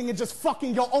self-destructing and just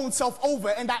fucking your own self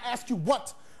over, and I ask you,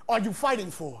 what are you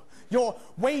fighting for? You're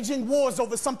waging wars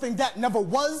over something that never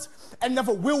was and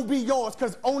never will be yours,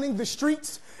 because owning the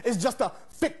streets is just a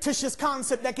fictitious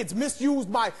concept that gets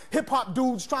misused by hip-hop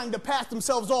dudes trying to pass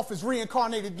themselves off as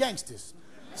reincarnated gangsters.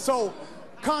 So,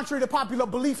 contrary to popular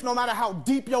belief, no matter how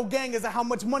deep your gang is or how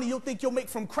much money you'll think you'll make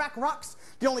from crack rocks,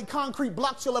 the only concrete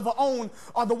blocks you'll ever own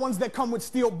are the ones that come with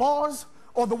steel bars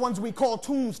or the ones we call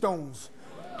tombstones.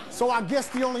 So I guess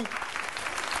the only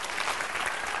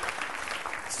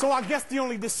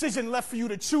decision left for you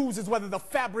to choose is whether the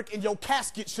fabric in your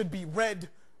casket should be red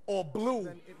or blue.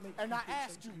 And I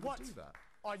asked you, what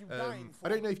are you dying for? I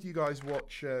don't know if you guys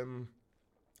watch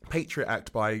Patriot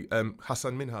Act by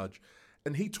Hassan Minhaj,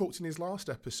 and he talked in his last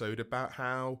episode about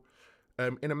how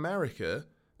in America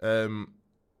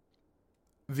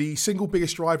the single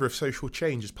biggest driver of social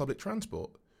change is public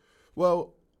transport.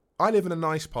 Well, I live in a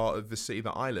nice part of the city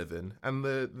that I live in, and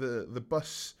the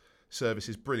bus service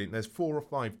is brilliant. There's 4 or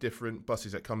 5 different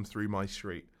buses that come through my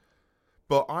street.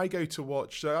 But I go to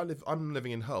watch. So I'm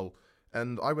living in Hull,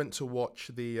 and I went to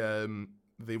watch the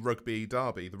rugby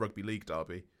derby, the rugby league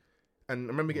derby, and I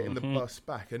remember getting the bus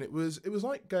back, and it was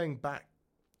like going back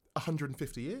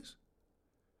 150 years.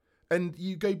 And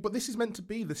you go, but this is meant to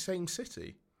be the same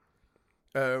city.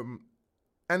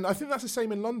 And I think that's the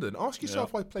same in London. Ask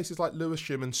yourself why places like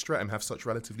Lewisham and Streatham have such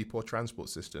relatively poor transport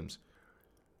systems.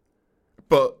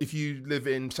 But if you live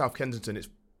in South Kensington, it's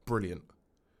brilliant.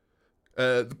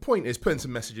 The point is, putting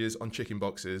some messages on chicken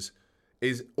boxes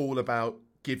is all about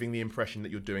giving the impression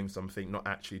that you're doing something, not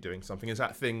actually doing something. It's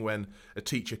that thing when a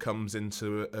teacher comes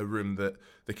into a room that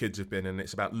the kids have been in, and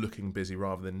it's about looking busy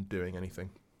rather than doing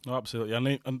anything. Oh,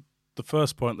 absolutely. And the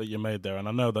first point that you made there, and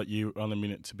I know that you only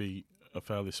mean it to be a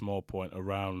fairly small point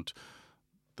around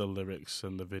the lyrics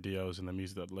and the videos and the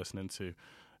music that I'm listening to,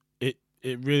 it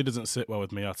really doesn't sit well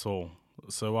with me at all.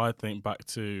 So I think back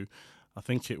to, I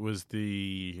think it was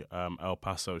the El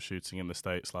Paso shooting in the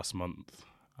States last month,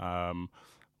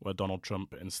 where Donald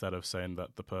Trump, instead of saying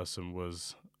that the person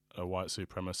was a white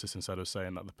supremacist, instead of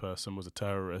saying that the person was a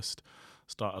terrorist,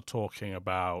 started talking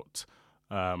about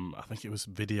I think it was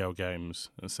video games,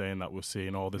 and saying that we're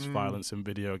seeing all this violence in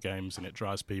video games and it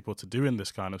drives people to doing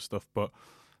this kind of stuff. But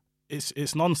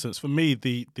it's nonsense. For me,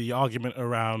 the argument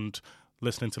around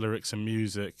listening to lyrics and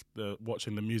music,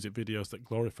 watching the music videos that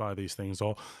glorify these things,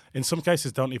 or in some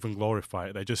cases don't even glorify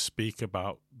it, they just speak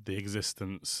about the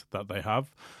existence that they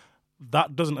have,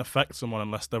 that doesn't affect someone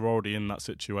unless they're already in that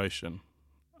situation.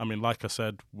 I mean, like I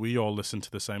said, we all listened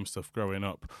to the same stuff growing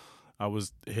up. I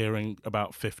was hearing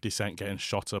about 50 Cent getting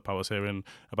shot up. I was hearing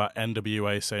about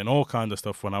NWA saying all kinds of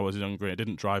stuff when I was younger. It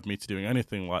didn't drive me to doing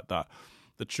anything like that.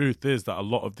 The truth is that a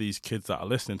lot of these kids that are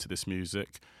listening to this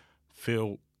music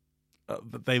feel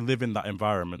that they live in that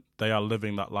environment. They are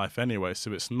living that life anyway.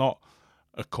 So it's not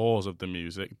a cause of the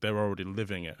music. They're already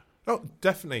living it. Oh,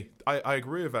 definitely. I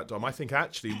agree with that, Dom. I think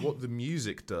actually what the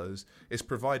music does is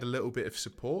provide a little bit of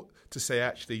support to say,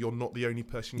 actually, you're not the only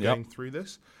person going through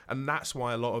this. And that's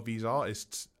why a lot of these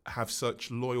artists have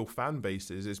such loyal fan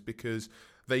bases, is because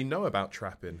they know about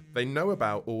trapping. They know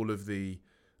about all of the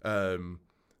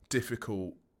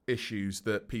difficult issues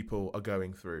that people are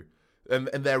going through. And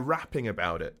they're rapping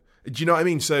about it. Do you know what I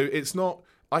mean? So it's not,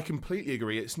 I completely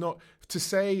agree. It's not to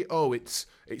say, oh, it's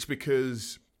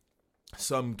because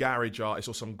some garage artist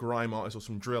or some grime artist or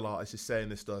some drill artist is saying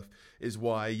this stuff is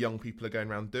why young people are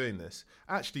going around doing this.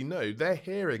 Actually, no, they're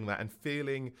hearing that and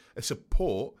feeling a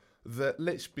support that,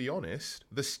 let's be honest,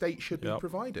 the state should be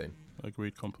providing.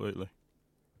 Agreed completely.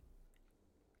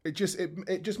 It just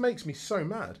makes me so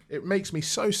mad. It makes me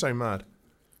so mad.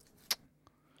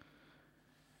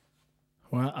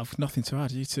 Well, I've nothing to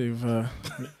add. You two have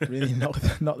really knocked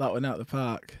that one out of the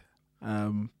park.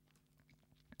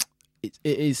 It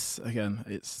is, again,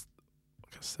 it's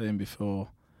like I was saying before,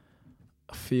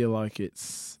 I feel like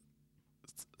it's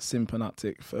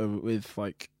symptomatic with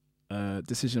like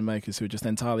decision makers who are just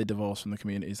entirely divorced from the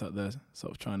communities that they're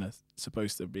sort of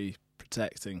supposed to be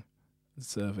protecting and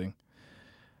serving.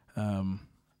 And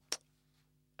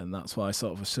that's why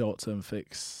sort of a short-term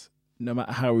fix, no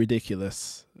matter how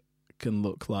ridiculous, can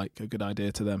look like a good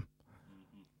idea to them.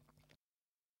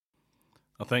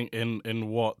 I think in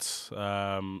what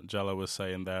Jello was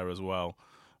saying there as well,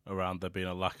 around there being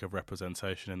a lack of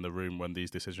representation in the room when these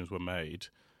decisions were made,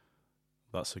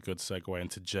 that's a good segue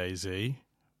into Jay-Z.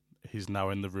 He's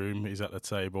now in the room. He's at the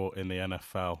table in the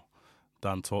NFL.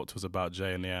 Dan, talk to us about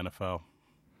Jay in the NFL.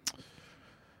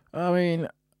 I mean,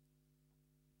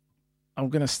 I'm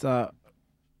going to start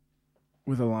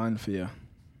with a line for you.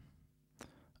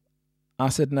 I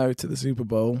said no to the Super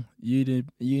Bowl. You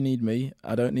need me.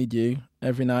 I don't need you.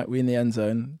 Every night we in the end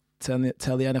zone. Tell the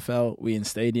NFL we in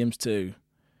stadiums too.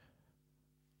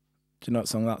 Do you know what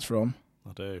song that's from?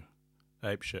 I do.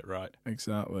 Ape shit, right?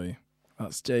 Exactly.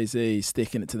 That's Jay-Z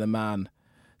sticking it to the man,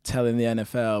 telling the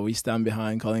NFL, we stand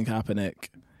behind Colin Kaepernick.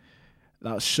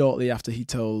 That was shortly after he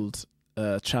told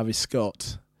Travis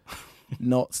Scott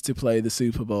not to play the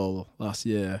Super Bowl last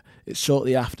year. It's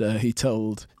shortly after he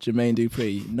told Jermaine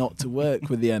Dupri not to work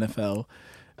with the NFL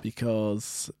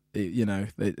because,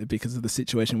 because of the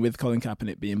situation with Colin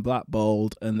Kaepernick being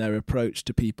blackballed and their approach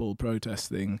to people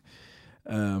protesting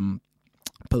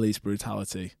police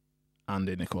brutality and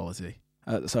inequality.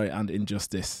 And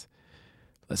injustice.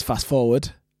 Let's fast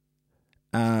forward,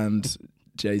 and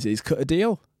Jay-Z's cut a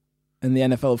deal, and the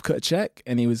NFL have cut a check,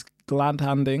 and he was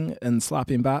glad-handing and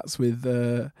slapping bats with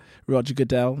Roger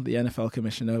Goodell, the NFL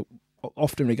commissioner,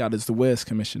 often regarded as the worst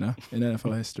commissioner in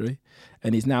NFL history,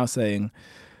 and he's now saying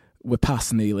we're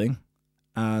past kneeling,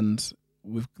 and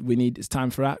it's time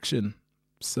for action.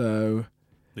 So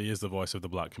he is the voice of the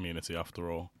black community, after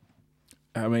all.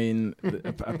 I mean,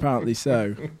 apparently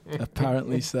so.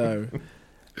 Apparently so.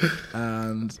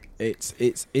 And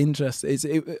it's interesting.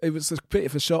 It was a bit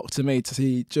of a shock to me to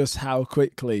see just how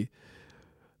quickly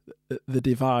the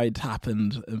divide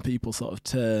happened and people sort of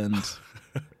turned,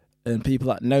 and people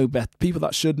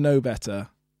that should know better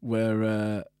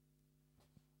were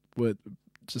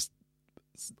just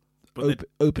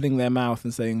opening their mouth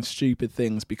and saying stupid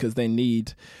things because they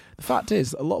need. The fact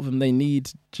is, a lot of them, they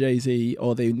need Jay-Z,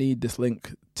 or they need this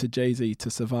link to Jay-Z to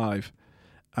survive,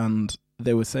 and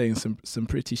they were saying some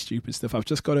pretty stupid stuff. I've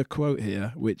just got a quote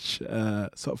here which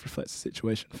sort of reflects the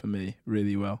situation for me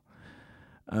really well.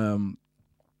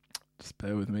 Just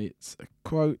bear with me. It's a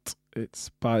quote. It's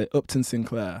by Upton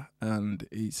Sinclair, and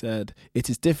he said, "It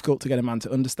is difficult to get a man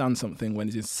to understand something when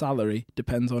his salary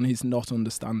depends on his not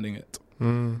understanding it."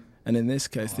 And in this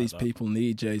case, these people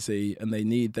need Jay-Z, and they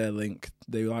need their link.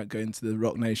 They like going to the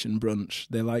Rock Nation brunch.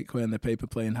 They like wearing their paper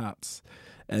plane hats.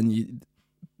 And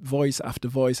voice after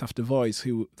voice after voice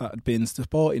that had been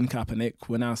supporting Kaepernick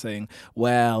were now saying,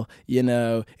 well,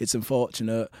 it's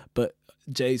unfortunate, but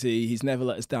Jay-Z, he's never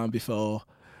let us down before.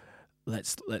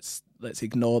 Let's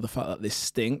ignore the fact that this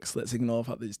stinks. Let's ignore the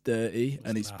fact that it's dirty,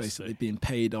 and he's basically being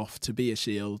paid off to be a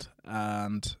shield.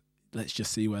 And let's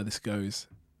just see where this goes.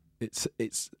 It's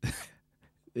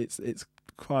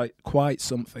quite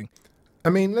something. I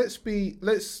mean,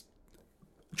 let's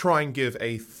try and give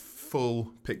a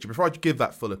full picture. Before I give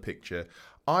that fuller picture,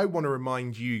 I want to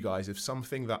remind you guys of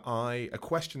something a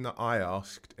question that I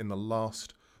asked in the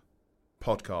last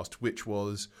podcast, which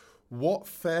was, what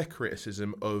fair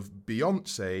criticism of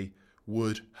Beyonce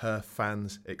would her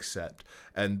fans accept?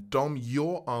 And Dom,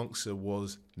 your answer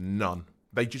was none.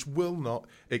 They just will not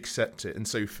accept it. And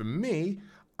so for me,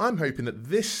 I'm hoping that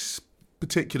this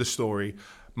particular story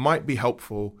might be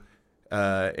helpful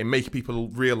in making people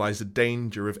realise the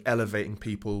danger of elevating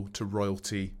people to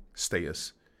royalty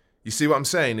status. You see what I'm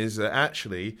saying is that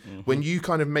actually, when you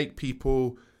kind of make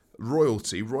people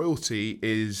royalty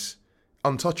is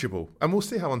untouchable. And we'll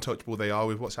see how untouchable they are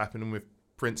with what's happening with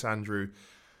Prince Andrew,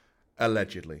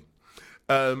 allegedly.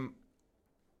 But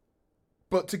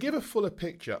to give a fuller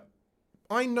picture,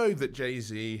 I know that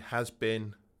Jay-Z has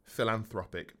been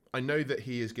philanthropic. I know that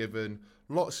he has given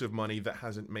lots of money that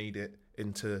hasn't made it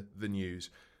into the news.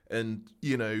 And,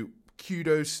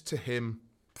 kudos to him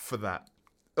for that.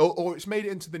 Or it's made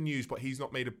it into the news, but he's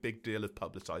not made a big deal of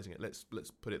publicising it. Let's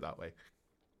put it that way.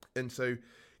 And so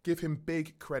give him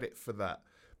big credit for that.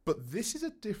 But this is a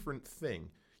different thing.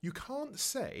 You can't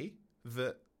say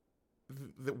that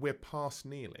we're past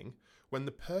kneeling when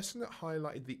the person that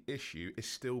highlighted the issue is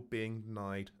still being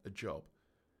denied a job.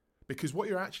 Because what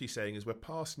you're actually saying is we're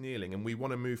past kneeling and we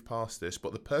want to move past this,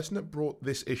 but the person that brought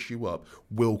this issue up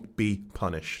will be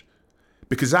punished.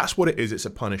 Because that's what it is, it's a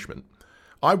punishment.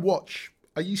 I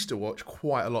used to watch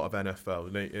quite a lot of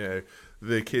NFL.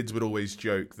 The kids would always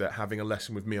joke that having a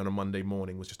lesson with me on a Monday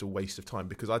morning was just a waste of time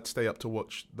because I'd stay up to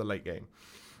watch the late game.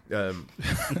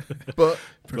 But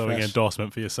glowing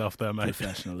endorsement for yourself there, mate.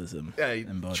 Professionalism. Yeah,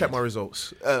 check my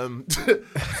results.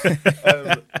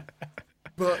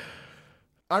 But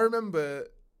I remember,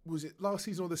 was it last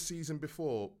season or the season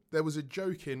before, there was a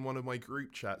joke in one of my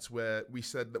group chats where we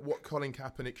said that what Colin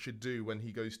Kaepernick should do when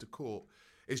he goes to court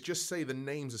is just say the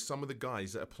names of some of the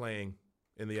guys that are playing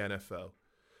in the NFL.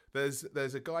 There's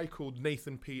a guy called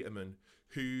Nathan Peterman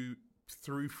who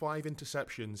threw 5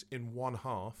 interceptions in one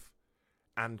half,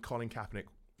 and Colin Kaepernick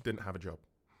didn't have a job.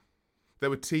 There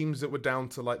were teams that were down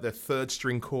to like their third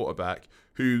string quarterback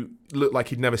who looked like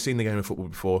he'd never seen the game of football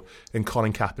before, and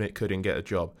Colin Kaepernick couldn't get a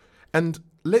job. And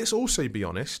let's also be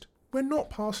honest, we're not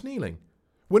past kneeling.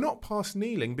 We're not past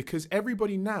kneeling because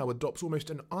everybody now adopts almost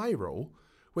an eye roll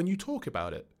when you talk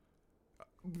about it.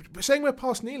 saying we're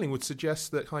past kneeling would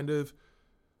suggest that kind of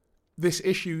this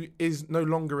issue is no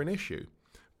longer an issue.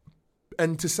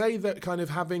 And to say that kind of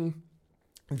having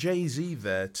Jay-Z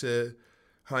there to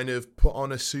kind of put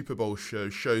on a Super Bowl show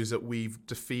shows that we've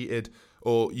defeated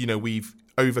or, you know, we've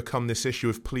overcome this issue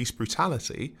of police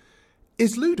brutality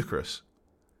is ludicrous.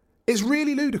 It's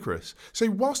really ludicrous. So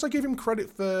whilst I give him credit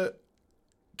for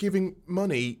giving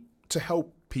money to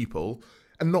help people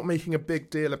and not making a big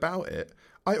deal about it,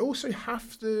 I also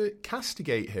have to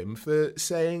castigate him for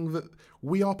saying that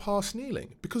we are past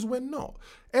kneeling, because we're not.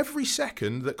 Every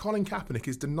second that Colin Kaepernick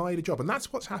is denied a job, and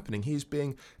that's what's happening, he is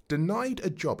being denied a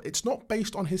job. It's not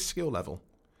based on his skill level.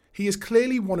 He is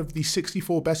clearly one of the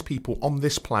 64 best people on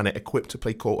this planet equipped to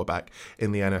play quarterback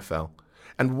in the NFL.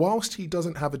 And whilst he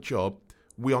doesn't have a job,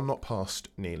 we are not past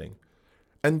kneeling.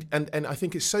 And I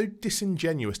think it's so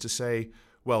disingenuous to say,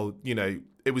 well, you know,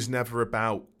 it was never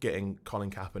about getting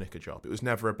Colin Kaepernick a job. It was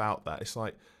never about that. It's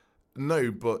like, no,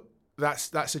 but that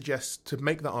suggests, to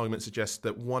make that argument suggests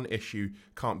that one issue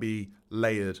can't be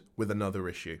layered with another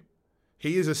issue.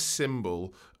 He is a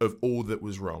symbol of all that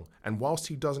was wrong. And whilst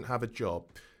he doesn't have a job,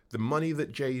 the money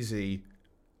that Jay-Z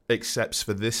accepts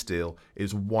for this deal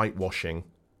is whitewashing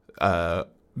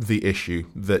the issue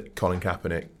that Colin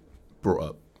Kaepernick brought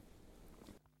up.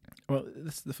 Well,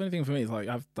 the funny thing for me is, like,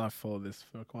 I've followed this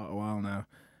for quite a while now,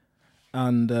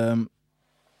 and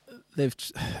they've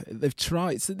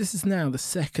tried. So this is now the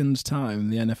second time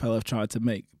the NFL have tried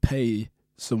to pay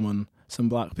some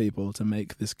black people to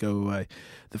make this go away.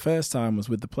 The first time was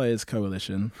with the Players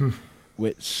Coalition,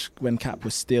 which when Cap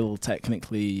was still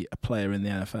technically a player in the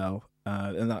NFL,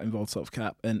 and that involved sort of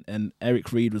Cap, and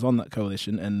Eric Reid was on that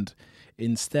coalition, and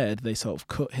instead they sort of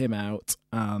cut him out,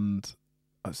 and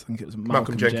I think it was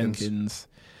Malcolm Jenkins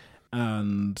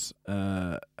and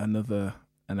another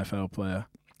NFL player,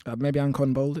 maybe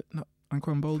Anquan Boldin. Not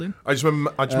Anquan Boldin. I just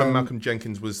remember Malcolm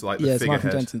Jenkins was like the figurehead.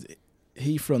 Malcolm Jenkins.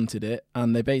 He fronted it,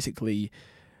 and they basically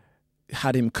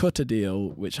had him cut a deal,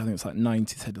 which I think was like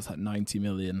 90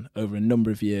 million over a number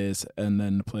of years, and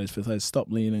then the players stop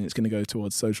leaning, it's going to go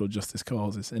towards social justice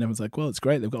causes, and everyone's like, well, it's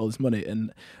great, they've got all this money.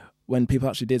 And when people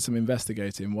actually did some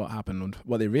investigating, what happened, and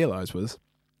what they realised was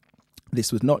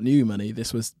this was not new money.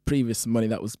 This was previous money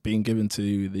that was being given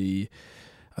to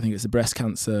I think it's the breast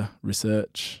cancer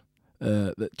research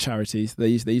charities. They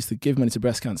used to give money to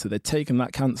breast cancer. They'd taken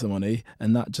that cancer money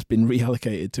and that just been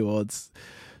reallocated towards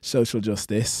social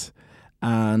justice.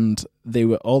 And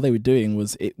all they were doing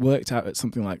was, it worked out at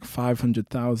something like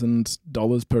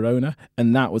 $500,000 per owner,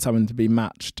 and that was having to be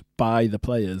matched by the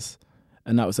players.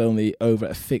 And that was only over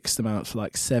a fixed amount for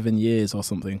like 7 years or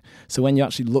something. So when you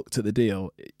actually looked at the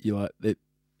deal, you're like,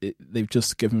 they've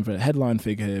just given for a headline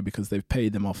figure here because they've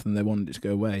paid them off and they wanted it to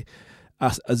go away.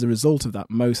 As a result of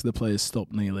that, most of the players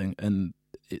stopped kneeling, and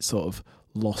it sort of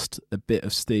lost a bit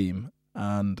of steam.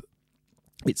 And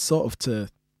it's sort of to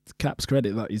Cap's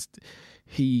credit that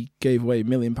he gave away £1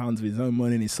 million of his own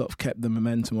money, and he sort of kept the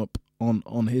momentum up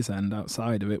on his end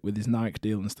outside of it with his Nike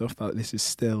deal and stuff. That this is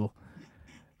still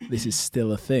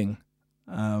a thing.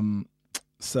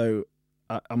 So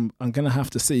I'm going to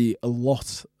have to see a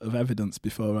lot of evidence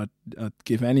before I'd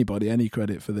give anybody any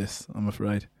credit for this, I'm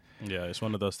afraid. Yeah, it's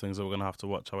one of those things that we're going to have to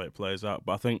watch how it plays out.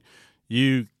 But I think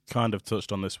you kind of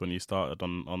touched on this when you started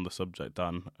on the subject,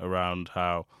 Dan, around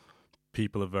how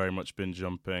people have very much been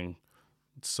jumping,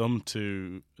 some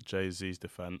to Jay-Z's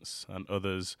defence and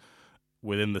others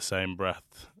within the same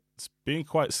breath. It's being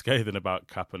quite scathing about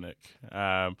Kaepernick.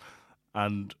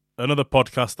 And another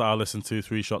podcast that I listen to,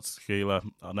 Three Shots Tequila,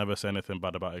 I'll never say anything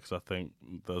bad about it because I think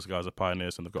those guys are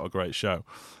pioneers and they've got a great show.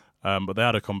 But they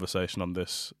had a conversation on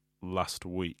this last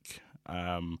week,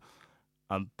 and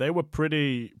they were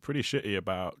pretty shitty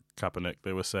about Kaepernick.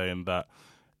 They were saying that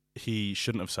he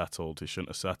shouldn't have settled. He shouldn't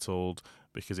have settled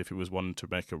because if he was wanting to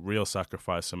make a real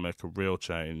sacrifice and make a real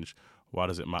change, why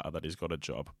does it matter that he's got a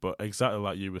job? But exactly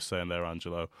like you were saying there,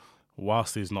 Angelo,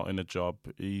 whilst he's not in a job,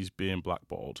 he's being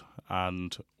blackballed.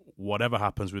 And whatever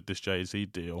happens with this Jay-Z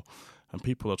deal, and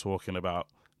people are talking about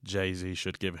Jay-Z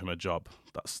should give him a job,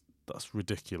 that's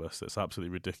ridiculous. It's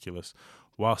absolutely ridiculous.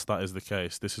 Whilst that is the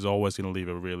case, this is always going to leave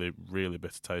a really, really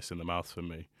bitter taste in the mouth for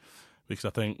me. Because I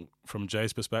think from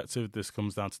Jay's perspective, this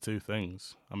comes down to two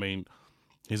things. I mean,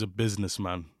 he's a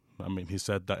businessman. I mean, he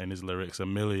said that in his lyrics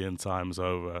 1 million times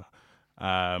over.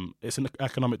 It's an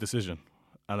economic decision.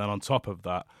 And then on top of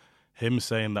that, him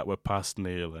saying that we're past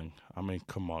kneeling. I mean,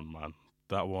 come on, man.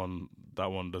 That one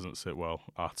doesn't sit well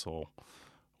at all.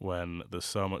 When there's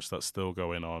so much that's still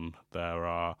going on, there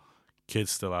are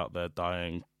kids still out there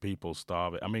dying, people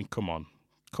starving. I mean, come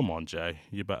on, Jay,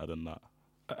 you're better than that.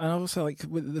 And also, like,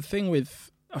 the thing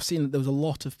with I've seen that there was a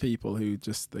lot of people who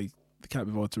just they can't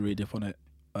be bothered to read up on it,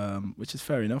 which is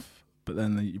fair enough. But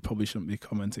then you probably shouldn't be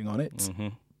commenting on it. Mm-hmm.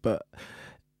 But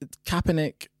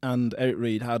Kaepernick and Eric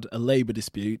Reid had a labour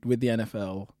dispute with the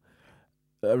NFL,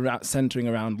 centering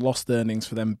around lost earnings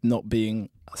for them not being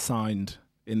signed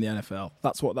in the NFL.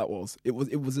 That's what that was. It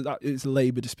was a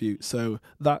labour dispute. So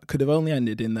that could have only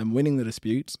ended in them winning the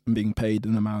dispute and being paid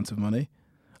an amount of money,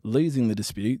 losing the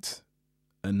dispute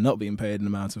and not being paid an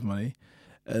amount of money,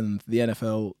 and the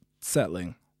NFL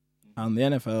settling. And the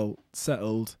NFL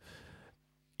settled.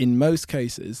 In most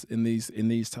cases, in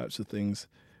these types of things,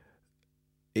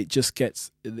 it just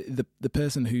gets the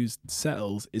person who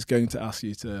settles is going to ask you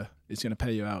is going to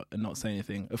pay you out and not say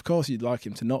anything. Of course, you'd like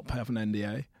him to not have an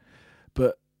NDA,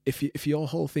 but if your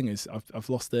whole thing is I've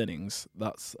lost earnings,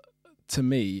 that's, to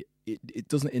me, it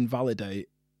doesn't invalidate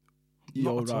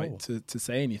your right to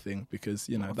say anything, because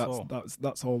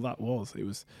that's all that was. It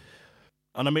was.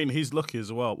 And I mean, he's lucky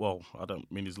as well. Well, I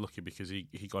don't mean he's lucky because he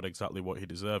got exactly what he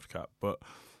deserved, Cap. But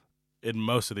in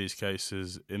most of these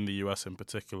cases, in the US in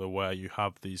particular, where you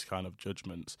have these kind of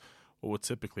judgments, what would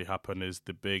typically happen is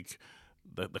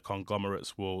the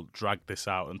conglomerates will drag this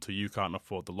out until you can't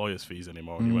afford the lawyers' fees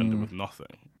anymore, and you end up with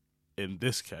nothing. In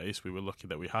this case, we were lucky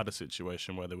that we had a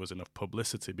situation where there was enough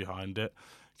publicity behind it.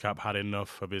 Cap had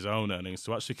enough of his own earnings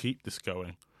to actually keep this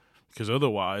going. Because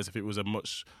otherwise, if it was a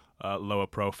much lower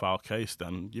profile case,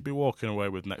 then you'd be walking away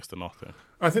with next to nothing.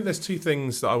 I think there's two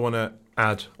things that I want to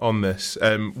add on this.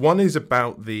 One is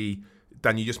about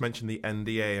Dan, you just mentioned the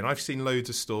NDA, and I've seen loads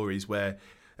of stories where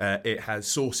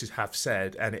sources have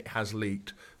said, and it has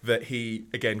leaked, that he,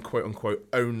 again, quote unquote,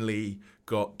 only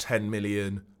got $10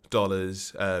 million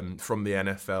from the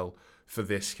NFL for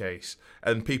this case.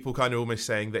 And people kind of almost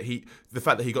saying that the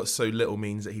fact that he got so little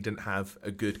means that he didn't have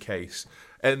a good case.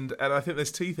 And I think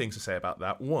there's two things to say about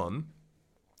that. One,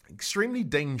 extremely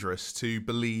dangerous to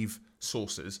believe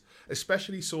sources,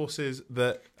 especially sources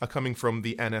that are coming from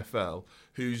the NFL,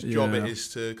 whose job it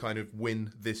is to kind of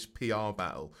win this PR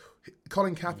battle.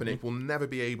 Colin Kaepernick will never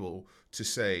be able to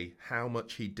say how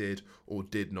much he did or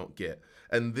did not get.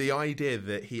 And the idea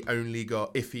that he only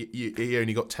got, if he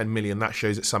only got 10 million, that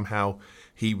shows that somehow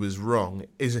he was wrong,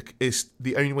 is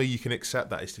the only way you can accept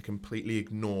that is to completely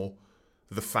ignore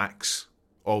the facts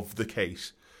of the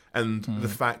case and the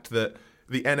fact that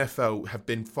the NFL have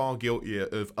been far guiltier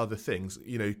of other things,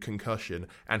 concussion,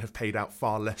 and have paid out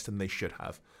far less than they should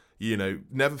have.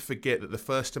 Never forget that the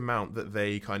first amount that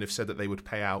they kind of said that they would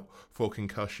pay out for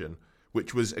concussion,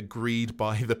 which was agreed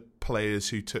by the players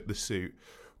who took the suit,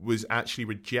 was actually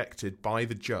rejected by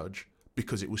the judge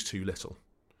because it was too little.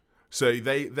 So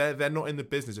they're not in the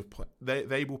business of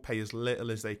they will pay as little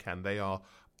as they can. They are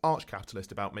arch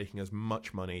capitalist about making as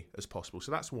much money as possible.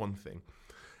 So that's one thing.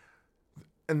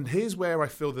 And here's where I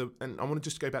feel and I want to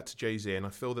just go back to Jay-Z, and I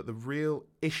feel that the real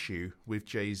issue with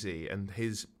Jay-Z and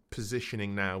his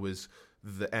positioning now as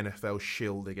the NFL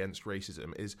shield against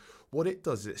racism is what it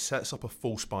does is it sets up a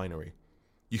false binary.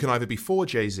 You can either be for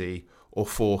Jay-Z or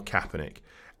for Kaepernick.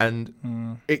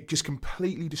 And it just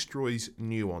completely destroys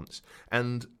nuance.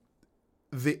 And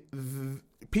the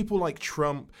people like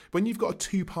Trump, when you've got a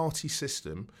two-party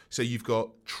system, so you've got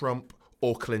Trump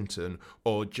or Clinton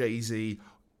or Jay-Z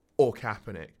or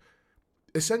Kaepernick,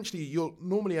 essentially you'll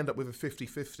normally end up with a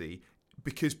 50-50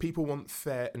 because people want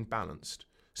fair and balanced.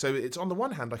 So it's on the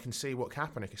one hand, I can see what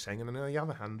Kaepernick is saying, and on the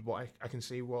other hand, I can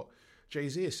see what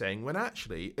Jay-Z is saying, when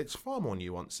actually it's far more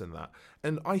nuanced than that.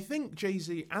 And I think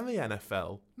Jay-Z and the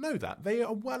NFL know that. They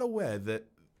are well aware that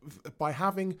by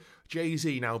having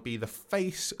Jay-Z now be the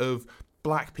face of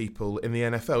black people in the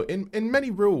NFL, in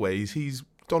many real ways, he's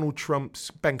Donald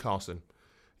Trump's Ben Carson,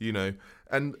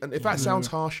 And if that sounds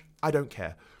harsh, I don't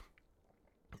care.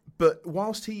 But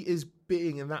whilst he is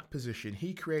being in that position,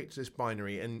 he creates this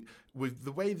binary. And with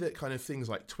the way that kind of things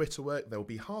like Twitter work, there will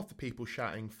be half the people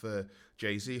shouting for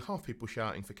Jay-Z, half people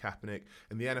shouting for Kaepernick,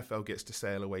 and the NFL gets to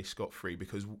sail away scot-free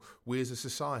because we as a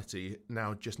society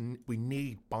now we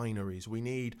need binaries. We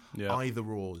need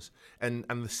either-ors. And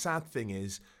the sad thing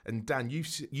is, and Dan, you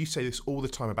say this all the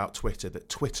time about Twitter, that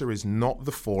Twitter is not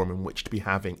the forum in which to be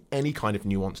having any kind of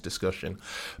nuanced discussion.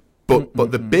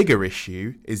 But the bigger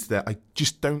issue is that I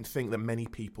just don't think that many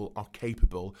people are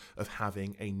capable of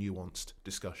having a nuanced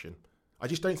discussion. I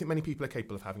just don't think many people are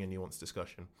capable of having a nuanced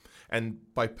discussion. And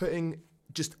by putting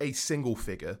just a single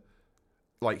figure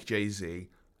like Jay-Z,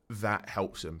 that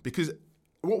helps them. Because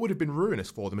what would have been ruinous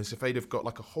for them is if they'd have got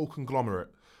like a whole conglomerate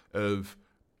of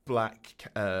black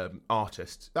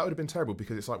artists, that would have been terrible,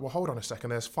 because it's like, well, hold on a second,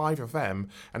 there's 5 of them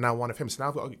and now 1 of him, so now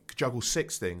I've got to juggle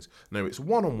 6 things. No, it's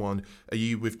one-on-one. Are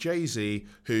you with Jay-Z,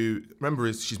 who, remember,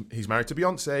 he's married to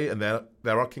Beyonce, and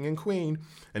they're our king and queen,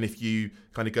 and if you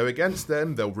kind of go against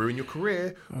them, they'll ruin your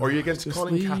career? Or are you against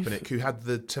Colin Kaepernick, who had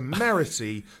the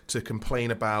temerity to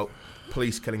complain about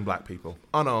police killing black people,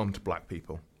 unarmed black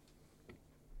people?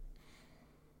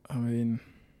 I mean,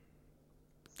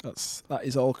 that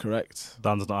is all correct.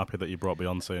 Dan's not happy that you brought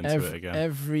Beyonce into it again.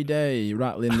 Every day,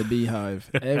 rattling the beehive.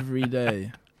 Every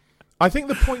day. I think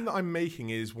the point that I'm making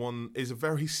is a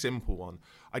very simple one.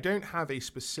 I don't have a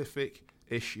specific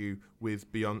issue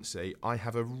with Beyonce. I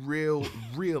have a real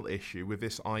issue with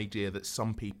this idea that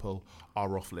some people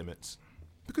are off limits,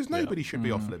 because nobody should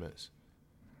be off limits.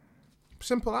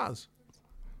 Simple as.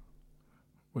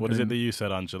 What is it that you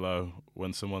said, Angelo?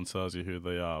 When someone tells you who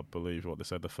they are, believe what they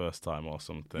said the first time, or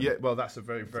something. Yeah, well, that's a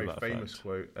very, very famous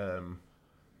quote.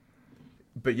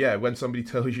 But yeah, when somebody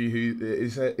tells you who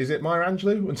is it Maya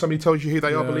Angelou? When somebody tells you who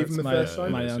they are, believe them the first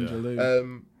time. Maya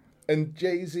Angelou. And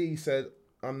Jay-Z said,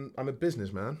 "I'm a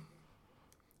businessman."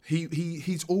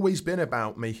 He's always been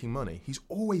about making money. He's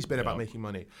always been about making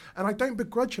money. And I don't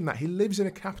begrudge him that. He lives in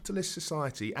a capitalist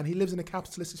society, and he lives in a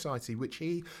capitalist society which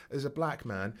he, as a black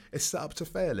man, is set up to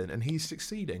fail in, and he's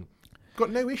succeeding.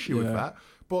 Got no issue with that,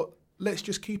 but let's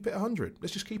just keep it 100.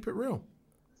 Let's just keep it real.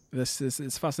 It's a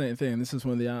fascinating thing, and this is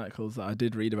one of the articles that I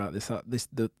did read about this.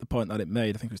 The point that it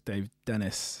made, I think it was Dave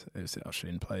Dennis, it was actually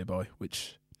in Playboy,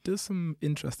 which does some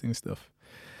interesting stuff.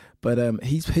 But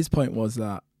his point was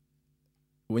that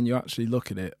when you actually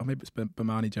look at it, or maybe it's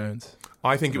Bomani Jones.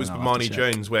 I think it was Bomani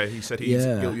Jones, where he said he's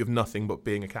guilty of nothing but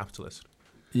being a capitalist.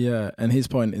 Yeah, and his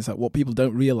point is that what people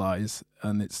don't realise,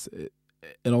 and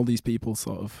and all these people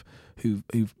sort of who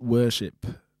worship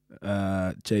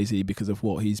Jay-Z because of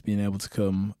what he's been able to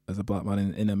come as a black man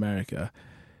in America,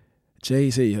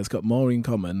 Jay-Z has got more in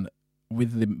common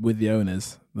with the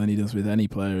owners than he does with any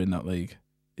player in that league.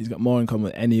 He's got more in common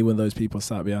with any one of those people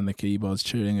sat behind the keyboards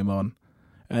cheering him on.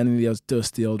 Any of those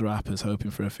dusty old rappers hoping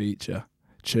for a feature,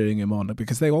 cheering him on,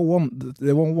 because they all want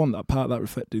that part of that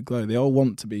reflected glow. They all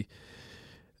want to be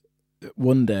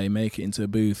one day make it into a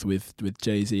booth with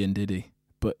Jay-Z and Diddy,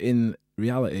 but in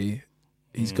reality,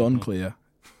 he's gone clear.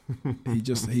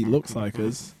 He looks like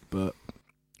us, but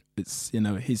it's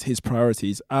his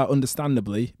priorities are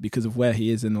understandably, because of where he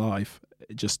is in life,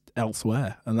 just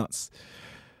elsewhere, and that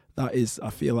is I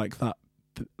feel like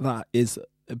that is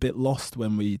a bit lost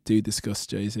when we do discuss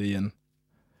Jay-Z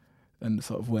and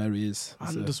sort of where he is.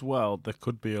 And as well, there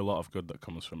could be a lot of good that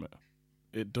comes from it.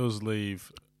 It does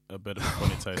leave a bit of a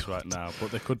funny taste right now,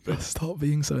 but there could be. Stop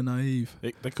being so naive.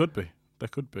 There could be. There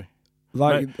could be.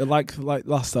 Like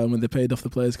last time when they paid off the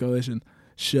Players Coalition.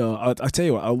 Sure, I tell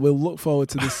you what, we'll look forward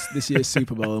to this year's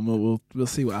Super Bowl, and we'll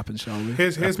see what happens, shall we?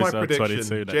 Here's my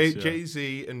prediction: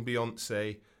 Jay-Z and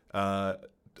Beyonce are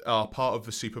part of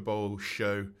the Super Bowl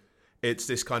show. It's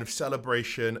this kind of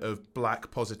celebration of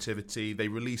black positivity. They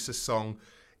release a song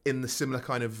in the similar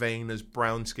kind of vein as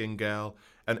Brown Skin Girl,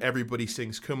 and everybody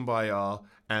sings Kumbaya,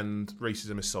 and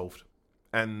racism is solved.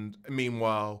 And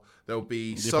meanwhile, there'll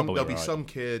be some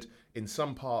kid in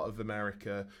some part of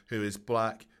America who is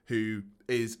black, who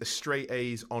is a straight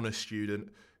A's honor student,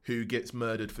 who gets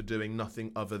murdered for doing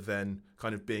nothing other than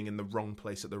kind of being in the wrong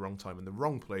place at the wrong time. And the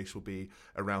wrong place will be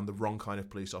around the wrong kind of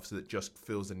police officer that just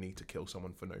feels the need to kill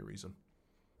someone for no reason.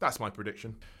 That's my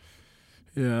prediction.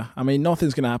 Yeah, I mean,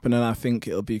 nothing's going to happen, and I think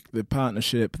it'll be the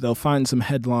partnership. They'll find some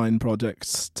headline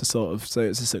projects to sort of say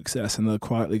it's a success, and they'll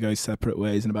quietly go separate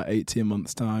ways in about 18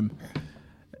 months' time.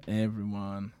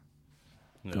 Everyone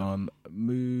gone,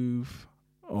 move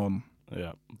on.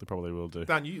 Yeah, they probably will do.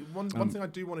 Dan, one thing I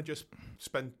do want to just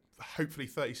spend hopefully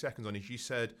 30 seconds on is you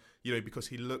said, because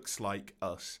he looks like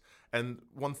us. And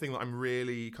one thing that I'm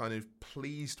really kind of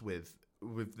pleased with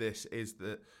this is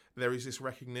that there is this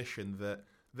recognition that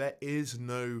there is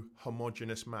no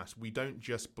homogenous mass. We don't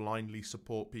just blindly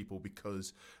support people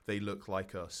because they look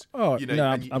like us. Oh,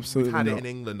 no, absolutely We've had not. it in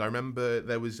England. I remember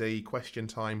there was a question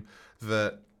time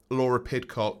that Laura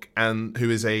Pidcock, who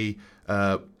is a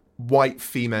white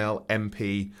female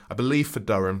MP, I believe for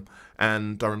Durham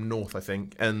and Durham North, I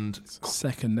think, and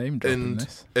second name drop in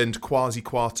this, and Kwasi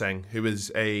Kwarteng, who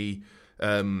is a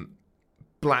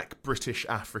black British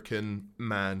African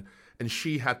man, and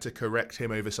she had to correct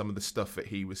him over some of the stuff that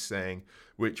he was saying,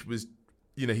 which was,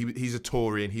 he's a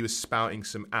Tory and he was spouting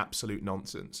some absolute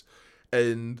nonsense,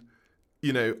 and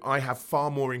I have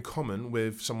far more in common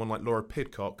with someone like Laura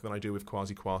Pidcock than I do with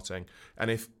Kwasi Kwarteng,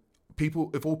 and if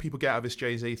if all people get out of this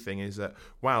Jay-Z thing is that,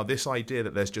 wow, this idea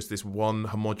that there's just this one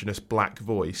homogenous black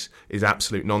voice is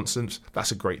absolute nonsense,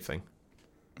 that's a great thing.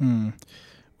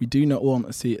 We do not want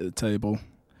a seat at the table.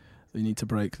 We need to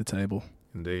break the table.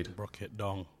 Indeed. Brook it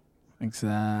dong.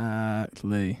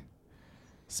 Exactly.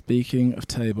 Speaking of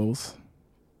tables,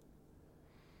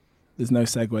 there's no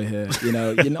segue here. You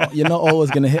know, you're not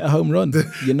always going to hit a home run.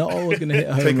 You're not always going to hit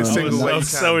a home Take run. a single way you can. I'm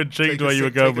so intrigued where you were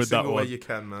going with that one. You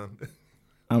can, man.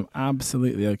 I'm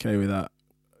absolutely okay with that.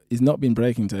 He's not been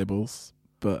breaking tables,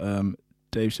 but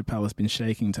Dave Chappelle has been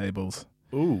shaking tables.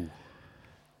 Ooh.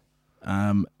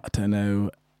 I don't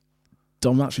know.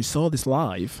 Dom actually saw this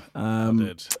live. I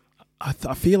did.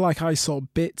 I feel like I saw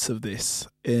bits of this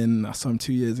I saw him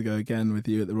 2 years ago again with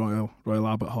you at the Royal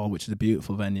Albert Hall, which is a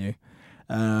beautiful venue.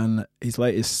 And his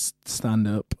latest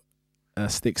stand-up,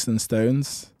 Sticks and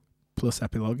Stones, plus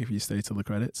Epilogue, if you stay till the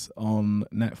credits, on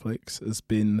Netflix, has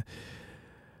been,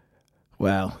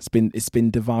 well, it's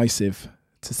been divisive,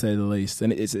 to say the least.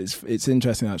 And it's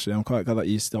interesting, actually. I'm quite glad that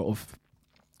you sort of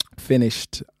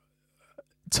finished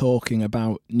talking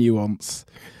about nuance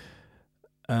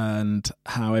and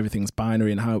how everything's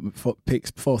binary and how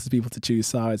it forces people to choose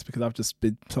sides, because I've just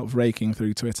been sort of raking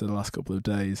through Twitter the last couple of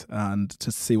days and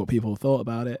just to see what people thought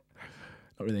about it.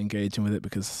 Not really engaging with it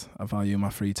because I value my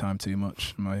free time too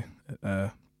much.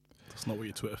 That's not what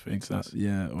your Twitter feed says.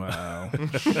 Yeah, wow.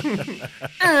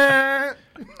 Yeah.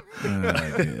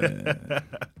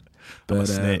 But, I'm a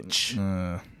snitch.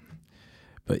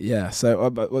 But yeah,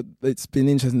 so it's been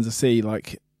interesting to see,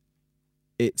 like,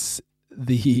 it's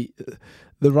the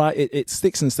right. It's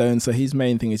Sticks and Stones. So his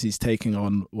main thing is he's taking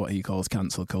on what he calls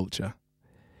cancel culture,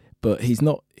 but he's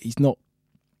not.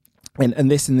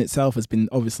 And this in itself has been,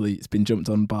 obviously, it's been jumped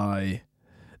on by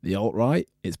the alt-right.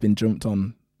 It's been jumped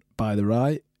on by the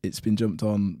right. It's been jumped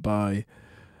on by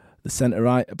the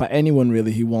centre-right. By anyone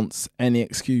really who wants any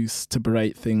excuse to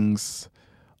berate things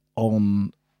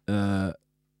on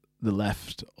the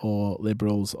left or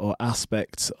liberals or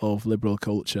aspects of liberal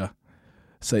culture.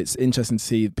 So it's interesting to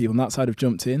see people on that side have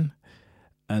jumped in,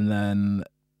 and then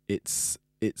it's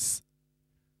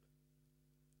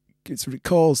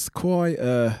caused quite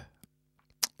a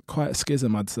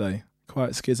schism, I'd say, quite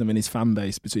a schism in his fan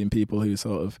base between people who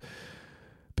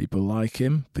people like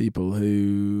him, people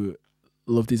who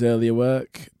loved his earlier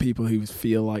work, people who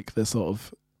feel like they're sort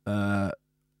of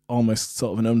almost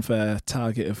sort of an unfair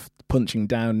target of punching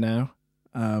down now.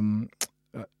 I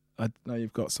know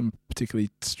you've got some particularly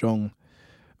strong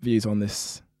views on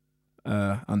this,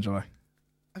 Angela.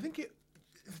 I think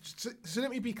so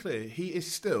let me be clear. He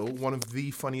is still one of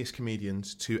the funniest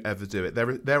comedians to ever do it.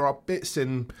 There are bits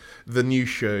in the new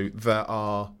show that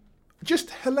are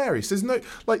just hilarious. There's no,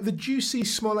 like, the Juicy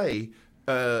Smollett,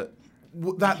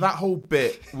 that whole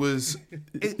bit was.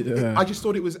 I just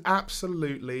thought it was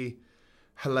absolutely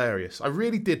hilarious. I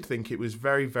really did think it was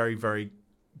very, very, very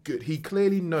good. He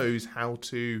clearly knows how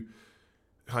to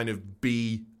kind of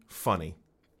be funny.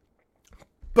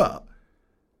 But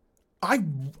I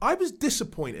was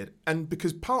disappointed, and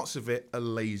because parts of it are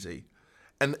lazy,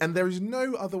 and there is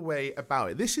no other way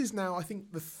about it. This is now, I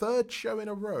think, the third show in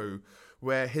a row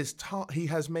where he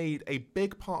has made a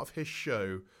big part of his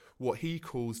show what he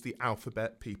calls the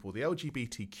alphabet people, the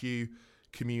LGBTQ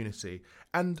community.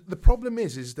 And the problem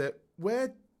is that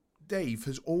where Dave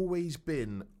has always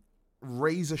been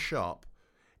razor sharp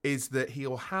is that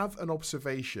he'll have an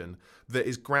observation that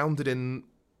is grounded in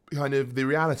kind of the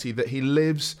reality that he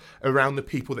lives around the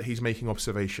people that he's making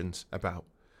observations about.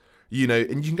 You know,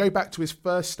 and you can go back to his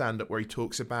first stand-up where he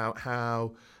talks about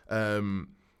how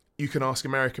you can ask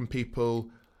American people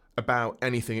about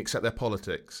anything except their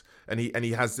politics. And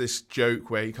he has this joke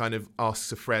where he kind of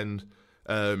asks a friend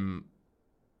who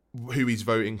he's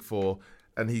voting for,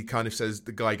 and he kind of says,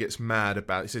 the guy gets mad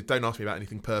about it. He says, don't ask me about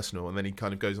anything personal. And then he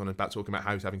kind of goes on about talking about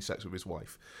how he's having sex with his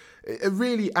wife. A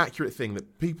really accurate thing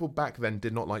that people back then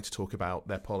did not like to talk about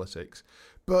their politics.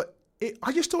 But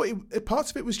I just thought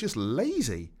parts of it was just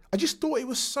lazy. I just thought it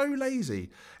was so lazy.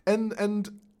 And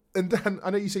Dan, I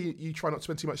know you say you try not to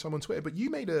spend too much time on Twitter, but you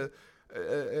made a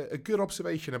good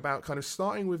observation about kind of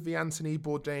starting with the Anthony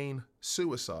Bourdain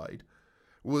suicide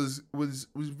was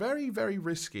very, very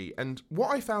risky. And what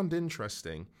I found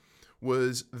interesting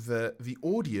was that the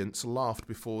audience laughed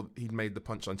before he'd made the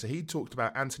punchline. So he talked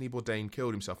about Anthony Bourdain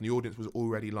killed himself, and the audience was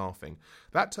already laughing.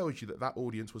 That tells you that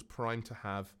audience was primed to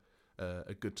have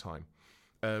a good time.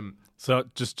 So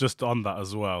just on that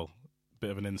as well, bit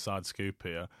of an inside scoop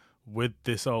here. With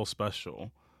this whole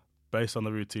special, based on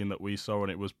the routine that we saw,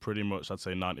 and it was pretty much, I'd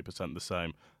say 90% the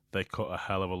same, they cut a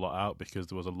hell of a lot out because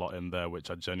there was a lot in there which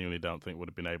I genuinely don't think would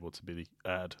have been able to be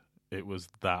aired. It was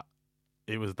that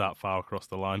he was that far across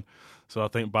the line. So I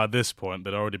think by this point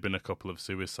there'd already been a couple of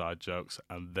suicide jokes,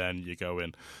 and then you go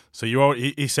in. So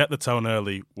he set the tone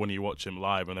early when you watch him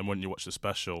live, and then when you watch the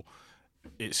special,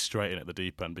 it's straight in at the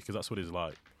deep end, because that's what he's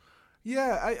like.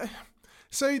 Yeah,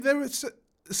 so there was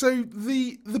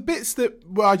the bits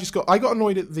that I got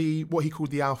annoyed at what he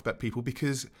called the alphabet people,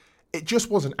 because it just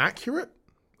wasn't accurate.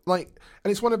 And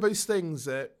it's one of those things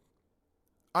that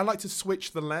I like to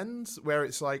switch the lens, where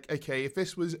it's like, okay, if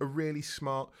this was a really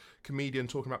smart comedian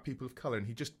talking about people of colour and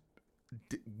he just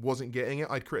wasn't getting it,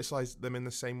 I'd criticise them in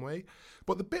the same way.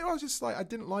 But the bit I was just like, I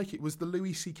didn't like it, was the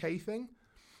Louis C.K. thing.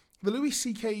 The Louis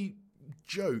C.K.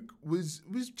 joke was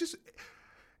just,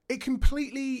 it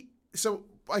completely, so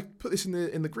I put this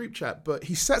in the group chat, but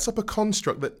he sets up a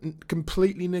construct that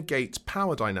completely negates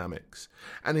power dynamics,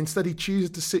 and instead he chooses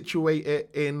to situate it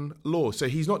in law. So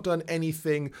he's not done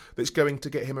anything that's going to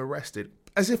get him arrested,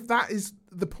 as if that is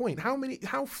the point. How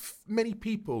many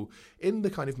people in the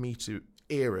kind of Me Too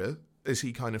era, as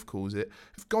he kind of calls it,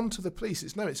 have gone to the police?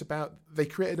 It's about, they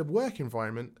created a work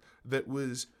environment that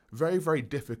was very, very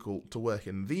difficult to work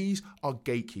in. These are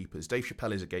gatekeepers. Dave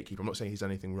Chappelle is a gatekeeper. I'm not saying he's done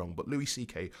anything wrong, but Louis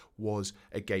C.K. was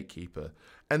a gatekeeper.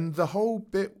 And the whole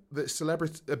bit that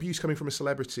celebrity abuse coming from a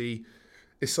celebrity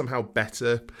is somehow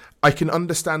better. I can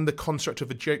understand the construct of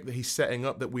a joke that he's setting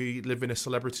up, that we live in a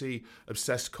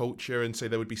celebrity-obsessed culture, and so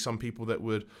there would be some people that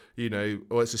would,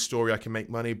 it's a story, I can make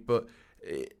money, but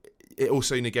it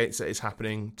also negates that it's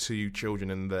happening to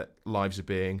children and that lives are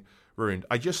being ruined.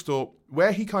 I just thought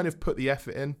where he kind of put the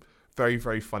effort in, very,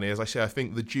 very funny. As I say, I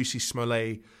think the Juicy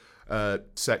Smollett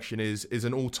section is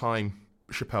an all-time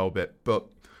Chappelle bit, but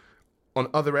on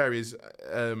other areas,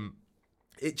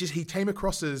 he came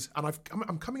across as, and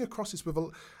I'm coming across this with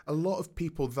a lot of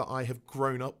people that I have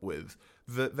grown up with,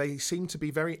 that they seem to be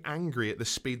very angry at the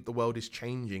speed the world is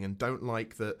changing and don't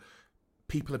like that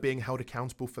people are being held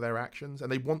accountable for their actions, and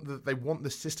they want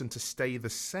the system to stay the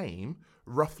same,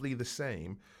 roughly the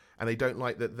same. And they don't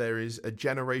like that there is a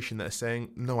generation that are saying,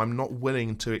 no, I'm not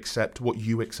willing to accept what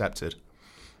you accepted.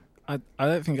 I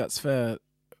don't think that's fair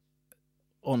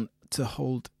to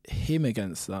hold him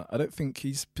against that. I don't think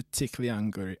he's particularly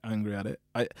angry at it.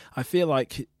 I feel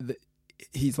like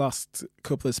his last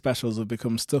couple of specials have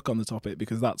become stuck on the topic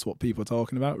because that's what people are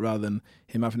talking about, rather than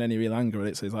him having any real anger at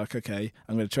it. So he's like, okay,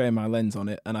 I'm going to train my lens on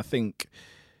it. And I think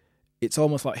it's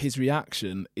almost like his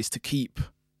reaction is to keep...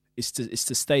 Is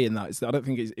to stay in that. I don't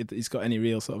think he's got any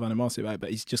real sort of animosity about it,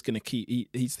 but he's just going to keep...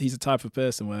 He's the type of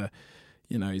person where,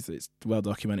 it's well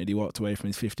documented he walked away from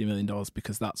his $50 million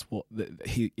because that's what...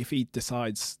 if he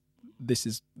decides this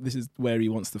is where he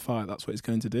wants to fight, that's what he's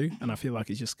going to do. And I feel like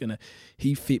he's just going to...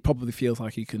 He probably feels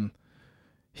like he can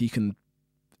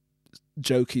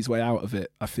joke his way out of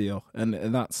it, I feel. And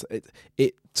that's...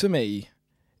 It to me,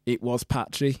 it was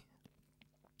patchy.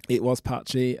 It was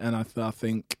patchy, and I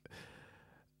think...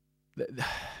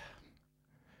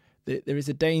 There is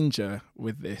a danger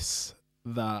with this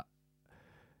that,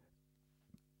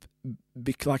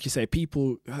 like you say,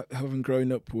 people having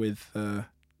grown up with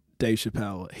Dave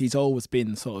Chappelle, he's always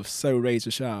been sort of so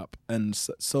razor sharp and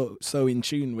so in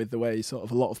tune with the way sort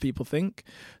of a lot of people think.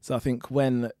 So I think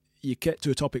when you get to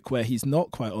a topic where he's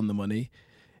not quite on the money,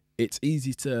 it's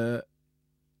easy to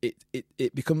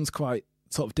it becomes quite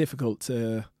sort of difficult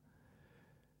to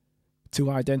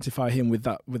identify him with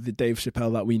the Dave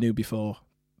Chappelle that we knew before.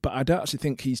 But I don't actually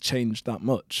think he's changed that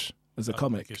much as a comic.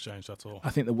 I don't think he's changed at all. I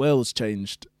think the world's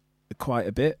changed quite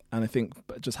a bit, and I think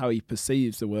just how he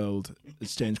perceives the world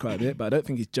has changed quite a bit, but I don't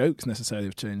think his jokes necessarily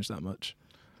have changed that much.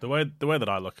 The way that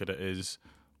I look at it is,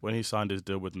 when he signed his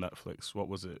deal with Netflix, what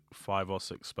was it, 5 or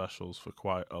 6 specials for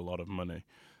quite a lot of money.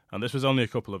 And this was only a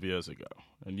couple of years ago.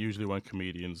 And usually when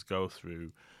comedians go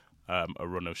through a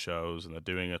run of shows and they're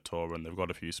doing a tour and they've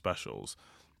got a few specials,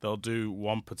 they'll do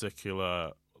one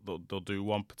particular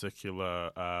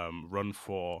run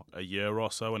for a year or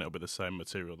so, and it'll be the same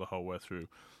material the whole way through.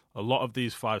 A lot of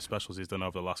these 5 specials he's done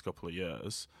over the last couple of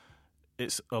years,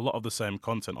 it's a lot of the same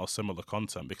content or similar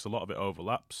content because a lot of it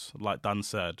overlaps. Like Dan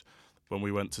said, when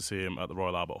we went to see him at the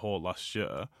Royal Albert Hall last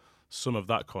year, some of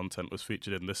that content was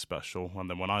featured in this special, and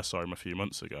then when I saw him a few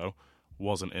months ago,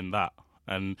 wasn't in that.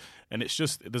 And it's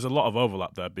just, there's a lot of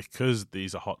overlap there because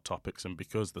these are hot topics and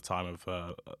because the time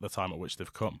at which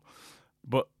they've come.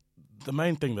 But the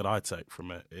main thing that I take from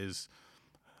it is,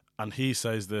 and he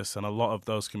says this, and a lot of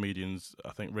those comedians,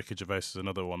 I think Ricky Gervais is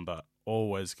another one that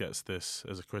always gets this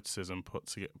as a criticism put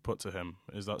to him,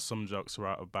 is that some jokes are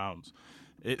out of bounds.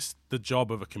 It's the job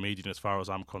of a comedian, as far as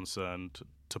I'm concerned,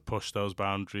 to push those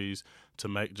boundaries, to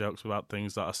make jokes about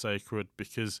things that are sacred,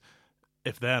 because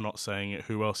if they're not saying it,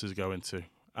 who else is going to?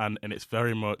 And it's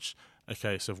very much a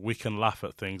case of we can laugh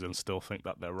at things and still think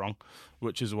that they're wrong,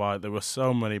 which is why there were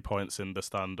so many points in the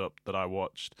stand-up that I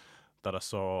watched, that I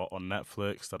saw on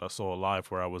Netflix, that I saw live,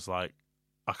 where I was like,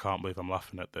 I can't believe I'm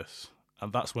laughing at this.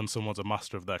 And that's when someone's a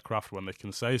master of their craft, when they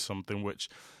can say something which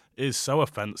is so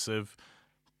offensive,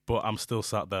 but I'm still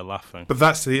sat there laughing. But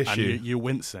that's the issue. And you're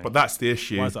wincing. But that's the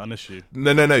issue. Why is that an issue?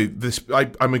 No.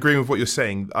 I'm agreeing with what you're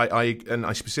saying. I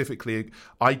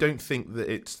don't think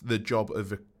that it's the job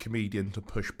of a comedian to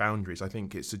push boundaries. I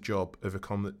think it's the job of a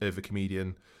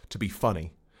comedian to be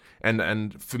funny.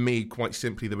 And for me, quite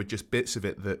simply, there were just bits of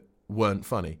it that weren't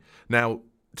funny. Now,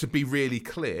 to be really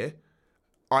clear,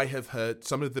 I have heard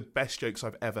some of the best jokes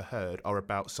I've ever heard are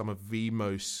about some of the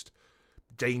most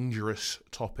dangerous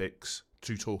topics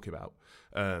to talk about.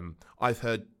 I've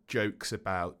heard jokes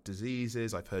about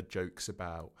diseases. I've heard jokes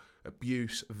about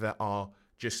abuse that are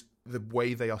just the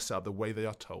way they are set up, the way they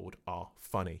are told are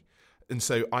funny. And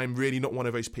so I'm really not one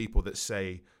of those people that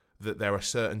say that there are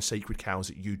certain sacred cows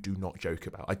that you do not joke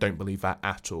about. I don't believe that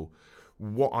at all.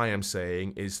 What I am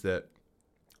saying is that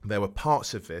there were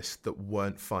parts of this that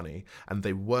weren't funny, and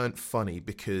they weren't funny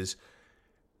because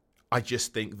I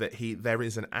just think that there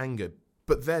is an anger.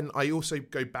 But then I also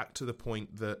go back to the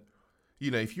point that,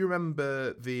 if you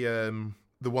remember the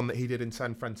one that he did in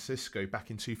San Francisco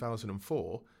back in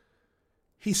 2004,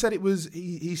 he said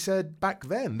he said back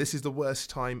then, this is the worst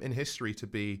time in history to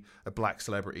be a black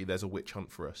celebrity. There's a witch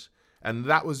hunt for us. And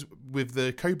that was with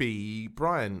the Kobe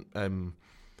Bryant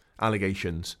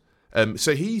allegations.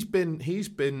 So he's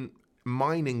been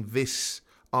mining this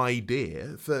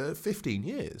idea for 15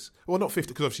 years. Well, not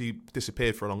 50, because obviously he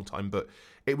disappeared for a long time, but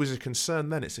it was a concern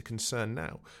then, it's a concern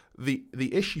now. The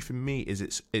issue for me is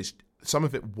it's some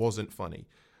of it wasn't funny.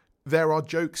 There are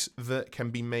jokes that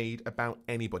can be made about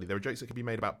anybody. There are jokes that can be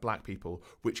made about black people,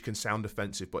 which can sound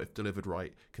offensive, but if delivered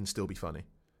right, can still be funny.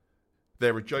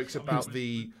 There are jokes about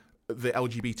the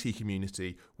LGBT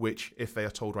community, which, if they are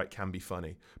told right, can be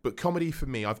funny. But comedy, for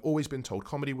me, I've always been told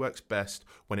comedy works best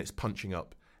when it's punching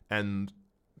up. And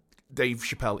Dave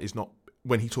Chappelle is not,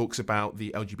 when he talks about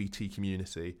the LGBT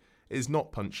community, is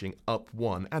not punching up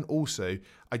one. And also,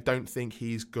 I don't think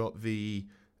he's got the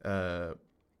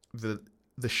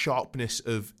sharpness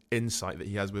of insight that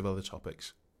he has with other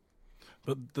topics.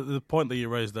 But the point that you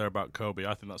raised there about Kobe,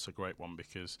 I think that's a great one,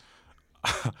 because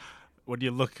when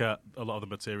you look at a lot of the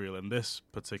material in this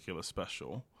particular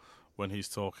special, when he's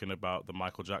talking about the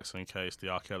Michael Jackson case, the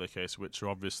R. Kelly case, which are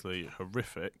obviously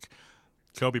horrific,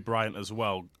 Kobe Bryant as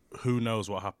well, who knows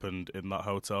what happened in that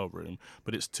hotel room,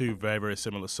 but it's two very, very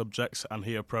similar subjects, and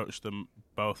he approached them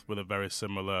both with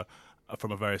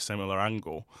from a very similar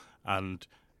angle. And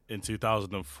in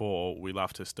 2004, we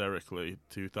laughed hysterically.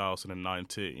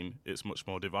 2019, it's much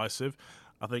more divisive.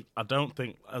 I don't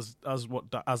think, as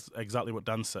exactly what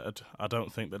Dan said, I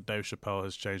don't think that Dave Chappelle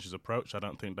has changed his approach. I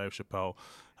don't think Dave Chappelle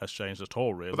has changed at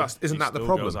all, really. But isn't that the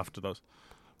problem? Goes after those.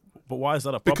 But why is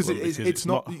that a problem? Because it's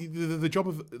not the job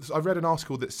of. I read an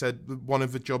article that said one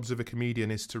of the jobs of a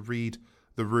comedian is to read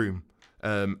the room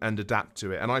and adapt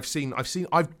to it. And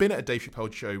I've been at a Dave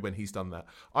Chappelle show when he's done that.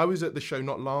 I was at the show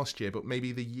not last year, but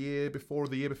maybe the year before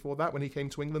that, when he came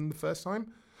to England the first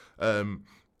time.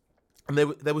 And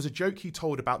there was a joke he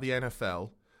told about the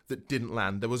NFL that didn't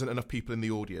land. There wasn't enough people in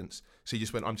the audience, so he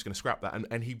just went, "I'm just going to scrap that,"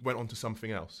 and he went on to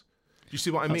something else. Do you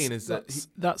see what I mean?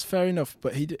 That's fair enough,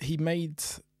 but he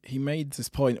made this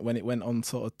point when it went on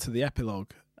sort of to the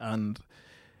epilogue, and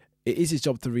it is his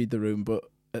job to read the room, but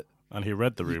and he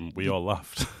read the room. We all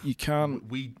laughed. You can't.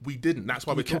 We didn't. That's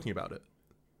why we're talking about it.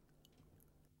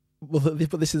 Well,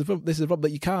 but this is the problem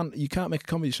that you can't make a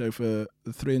comedy show for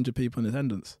 300 people in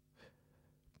attendance.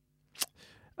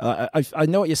 I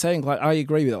know what you're saying. Like, I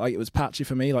agree with it. Like, it was patchy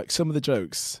for me. Like, some of the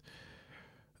jokes,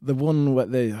 the one where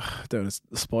don't know,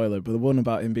 a spoiler, but the one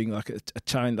about him being like a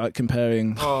Chinese, like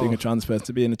comparing being a trans person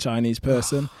to being a Chinese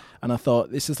person, and I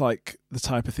thought this is like the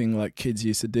type of thing like kids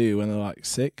used to do when they're like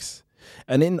 6.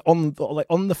 And on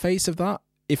the face of that,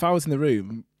 if I was in the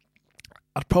room,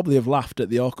 I'd probably have laughed at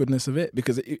the awkwardness of it,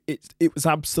 because it was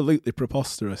absolutely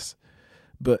preposterous.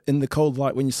 But in the cold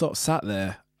light, when you sort of sat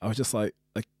there, I was just like,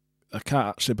 I can't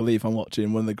actually believe I'm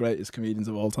watching one of the greatest comedians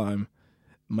of all time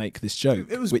make this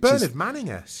joke. It was Bernard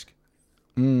Manning-esque.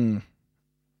 But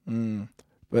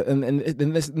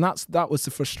that was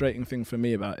the frustrating thing for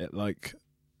me about it. Like,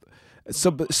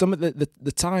 some of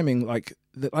the timing, like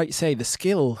you say, the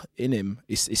skill in him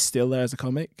is still there as a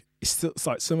comic. It's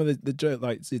like some of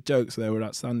the jokes there were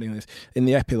outstanding. In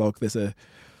the epilogue,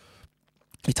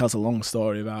 he tells a long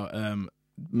story about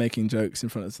making jokes in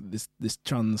front of this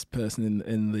trans person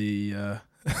in the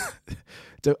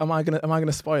Am I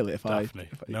gonna spoil it?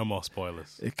 No more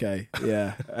spoilers. Okay,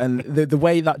 yeah. And the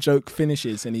way that joke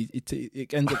finishes, and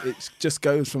it ends up, it just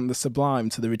goes from the sublime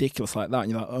to the ridiculous like that,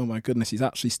 and you're like, oh my goodness, he's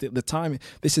actually still the time.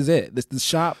 This is it. The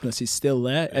sharpness is still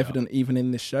there, evident even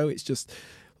in this show. It's just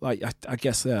like I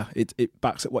guess it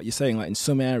backs up what you're saying. Like in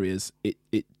some areas,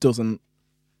 it doesn't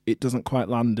quite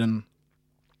land, and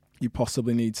you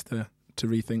possibly need to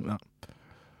rethink that.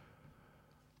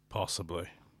 Possibly.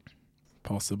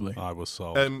 I was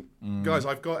sold. Guys,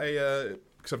 I've got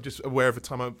because I'm just aware of the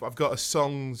time, I've got a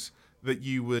songs that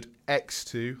you would X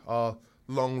to, our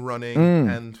long-running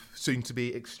and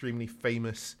soon-to-be extremely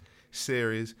famous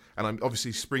series, and I'm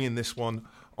obviously springing this one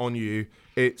on you.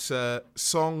 It's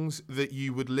songs that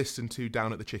you would listen to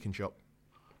down at the chicken shop.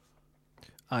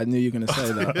 I knew you were going to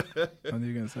say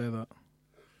that.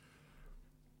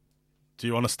 Do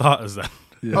you want to start us then?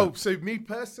 Yeah. Oh, so me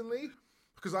personally,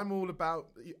 because I'm all about,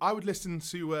 I would listen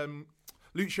to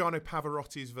Luciano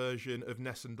Pavarotti's version of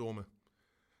Nessun Dorma.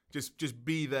 Just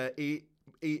be there, eat.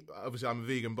 Obviously, I'm a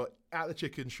vegan, but at the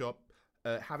chicken shop,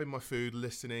 having my food,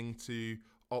 listening to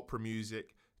opera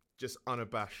music, just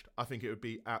unabashed. I think it would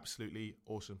be absolutely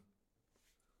awesome.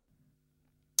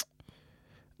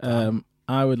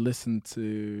 I would listen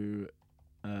to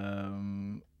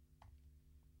The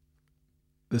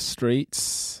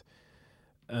Streets.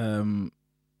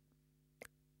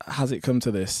 Has it come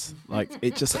to this? Like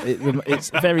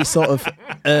it's very sort of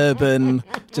urban,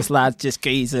 just lads, just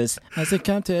geezers. Has it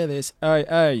come to this?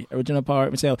 Hey, original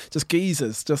pirate material, just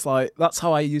geezers. Just like that's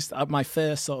how I used to have my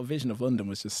first sort of vision of London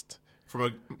was just from a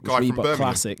guy from Birmingham.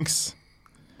 Classics.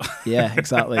 Yeah,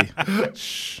 exactly.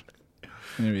 Shh.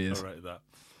 Here he is. I'll write that.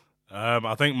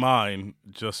 I think mine,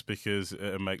 just because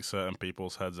it makes certain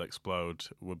people's heads explode,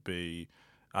 would be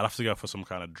I'd have to go for some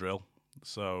kind of drill.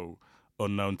 So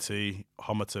Unknown T,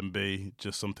 Homerton B,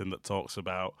 just something that talks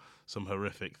about some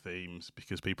horrific themes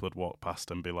because people would walk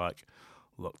past and be like,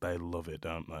 look, they love it,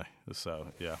 don't they? So,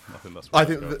 yeah, I think that's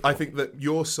what I think that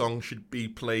your song should be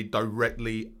played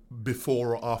directly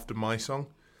before or after my song.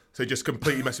 So just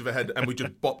completely mess with your head and we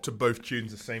just bop to both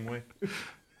tunes the same way.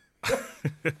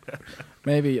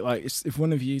 Maybe like if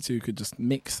one of you two could just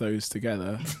mix those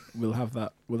together, we'll have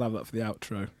that for the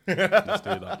outro. Let's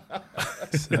do that.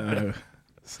 So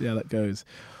see how that goes.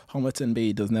 Homerton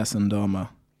B does Nessun Dorma.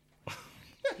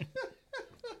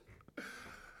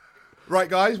 Right,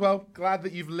 guys. Well, glad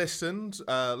that you've listened.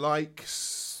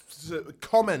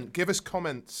 Comment. Give us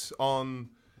comments on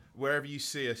wherever you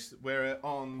see us. We're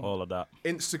on all of that.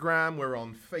 Instagram. We're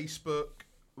on Facebook.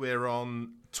 We're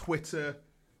on Twitter.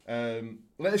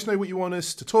 Let us know what you want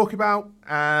us to talk about,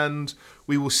 and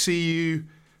we will see you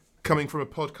coming from a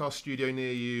podcast studio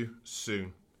near you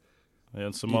soon.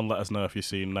 And someone let us know if you've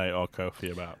seen Nate or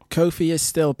Kofi about. Kofi is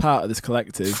still part of this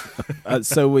collective,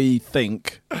 so we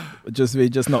think.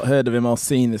 We've just not heard of him or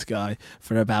seen this guy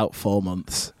for about 4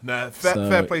 months. No,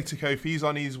 fair play to Kofi. He's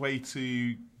on his way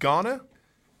to Ghana.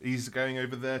 He's going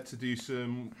over there to do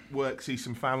some work, see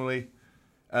some family.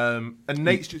 And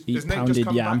Nate's just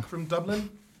come back from Dublin?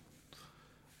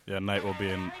 Yeah, Nate will be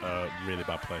in a really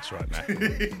bad place right now.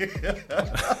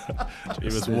 He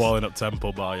was walling up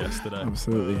Temple Bar yesterday.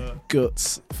 Absolutely.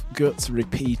 Guts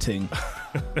repeating.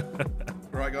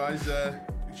 Right, guys,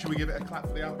 should we give it a clap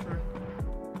for the outro?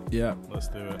 Yeah. Let's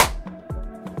do it.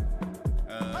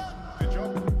 Good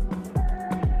job.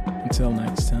 Until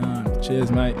next time.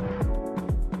 Cheers, mate.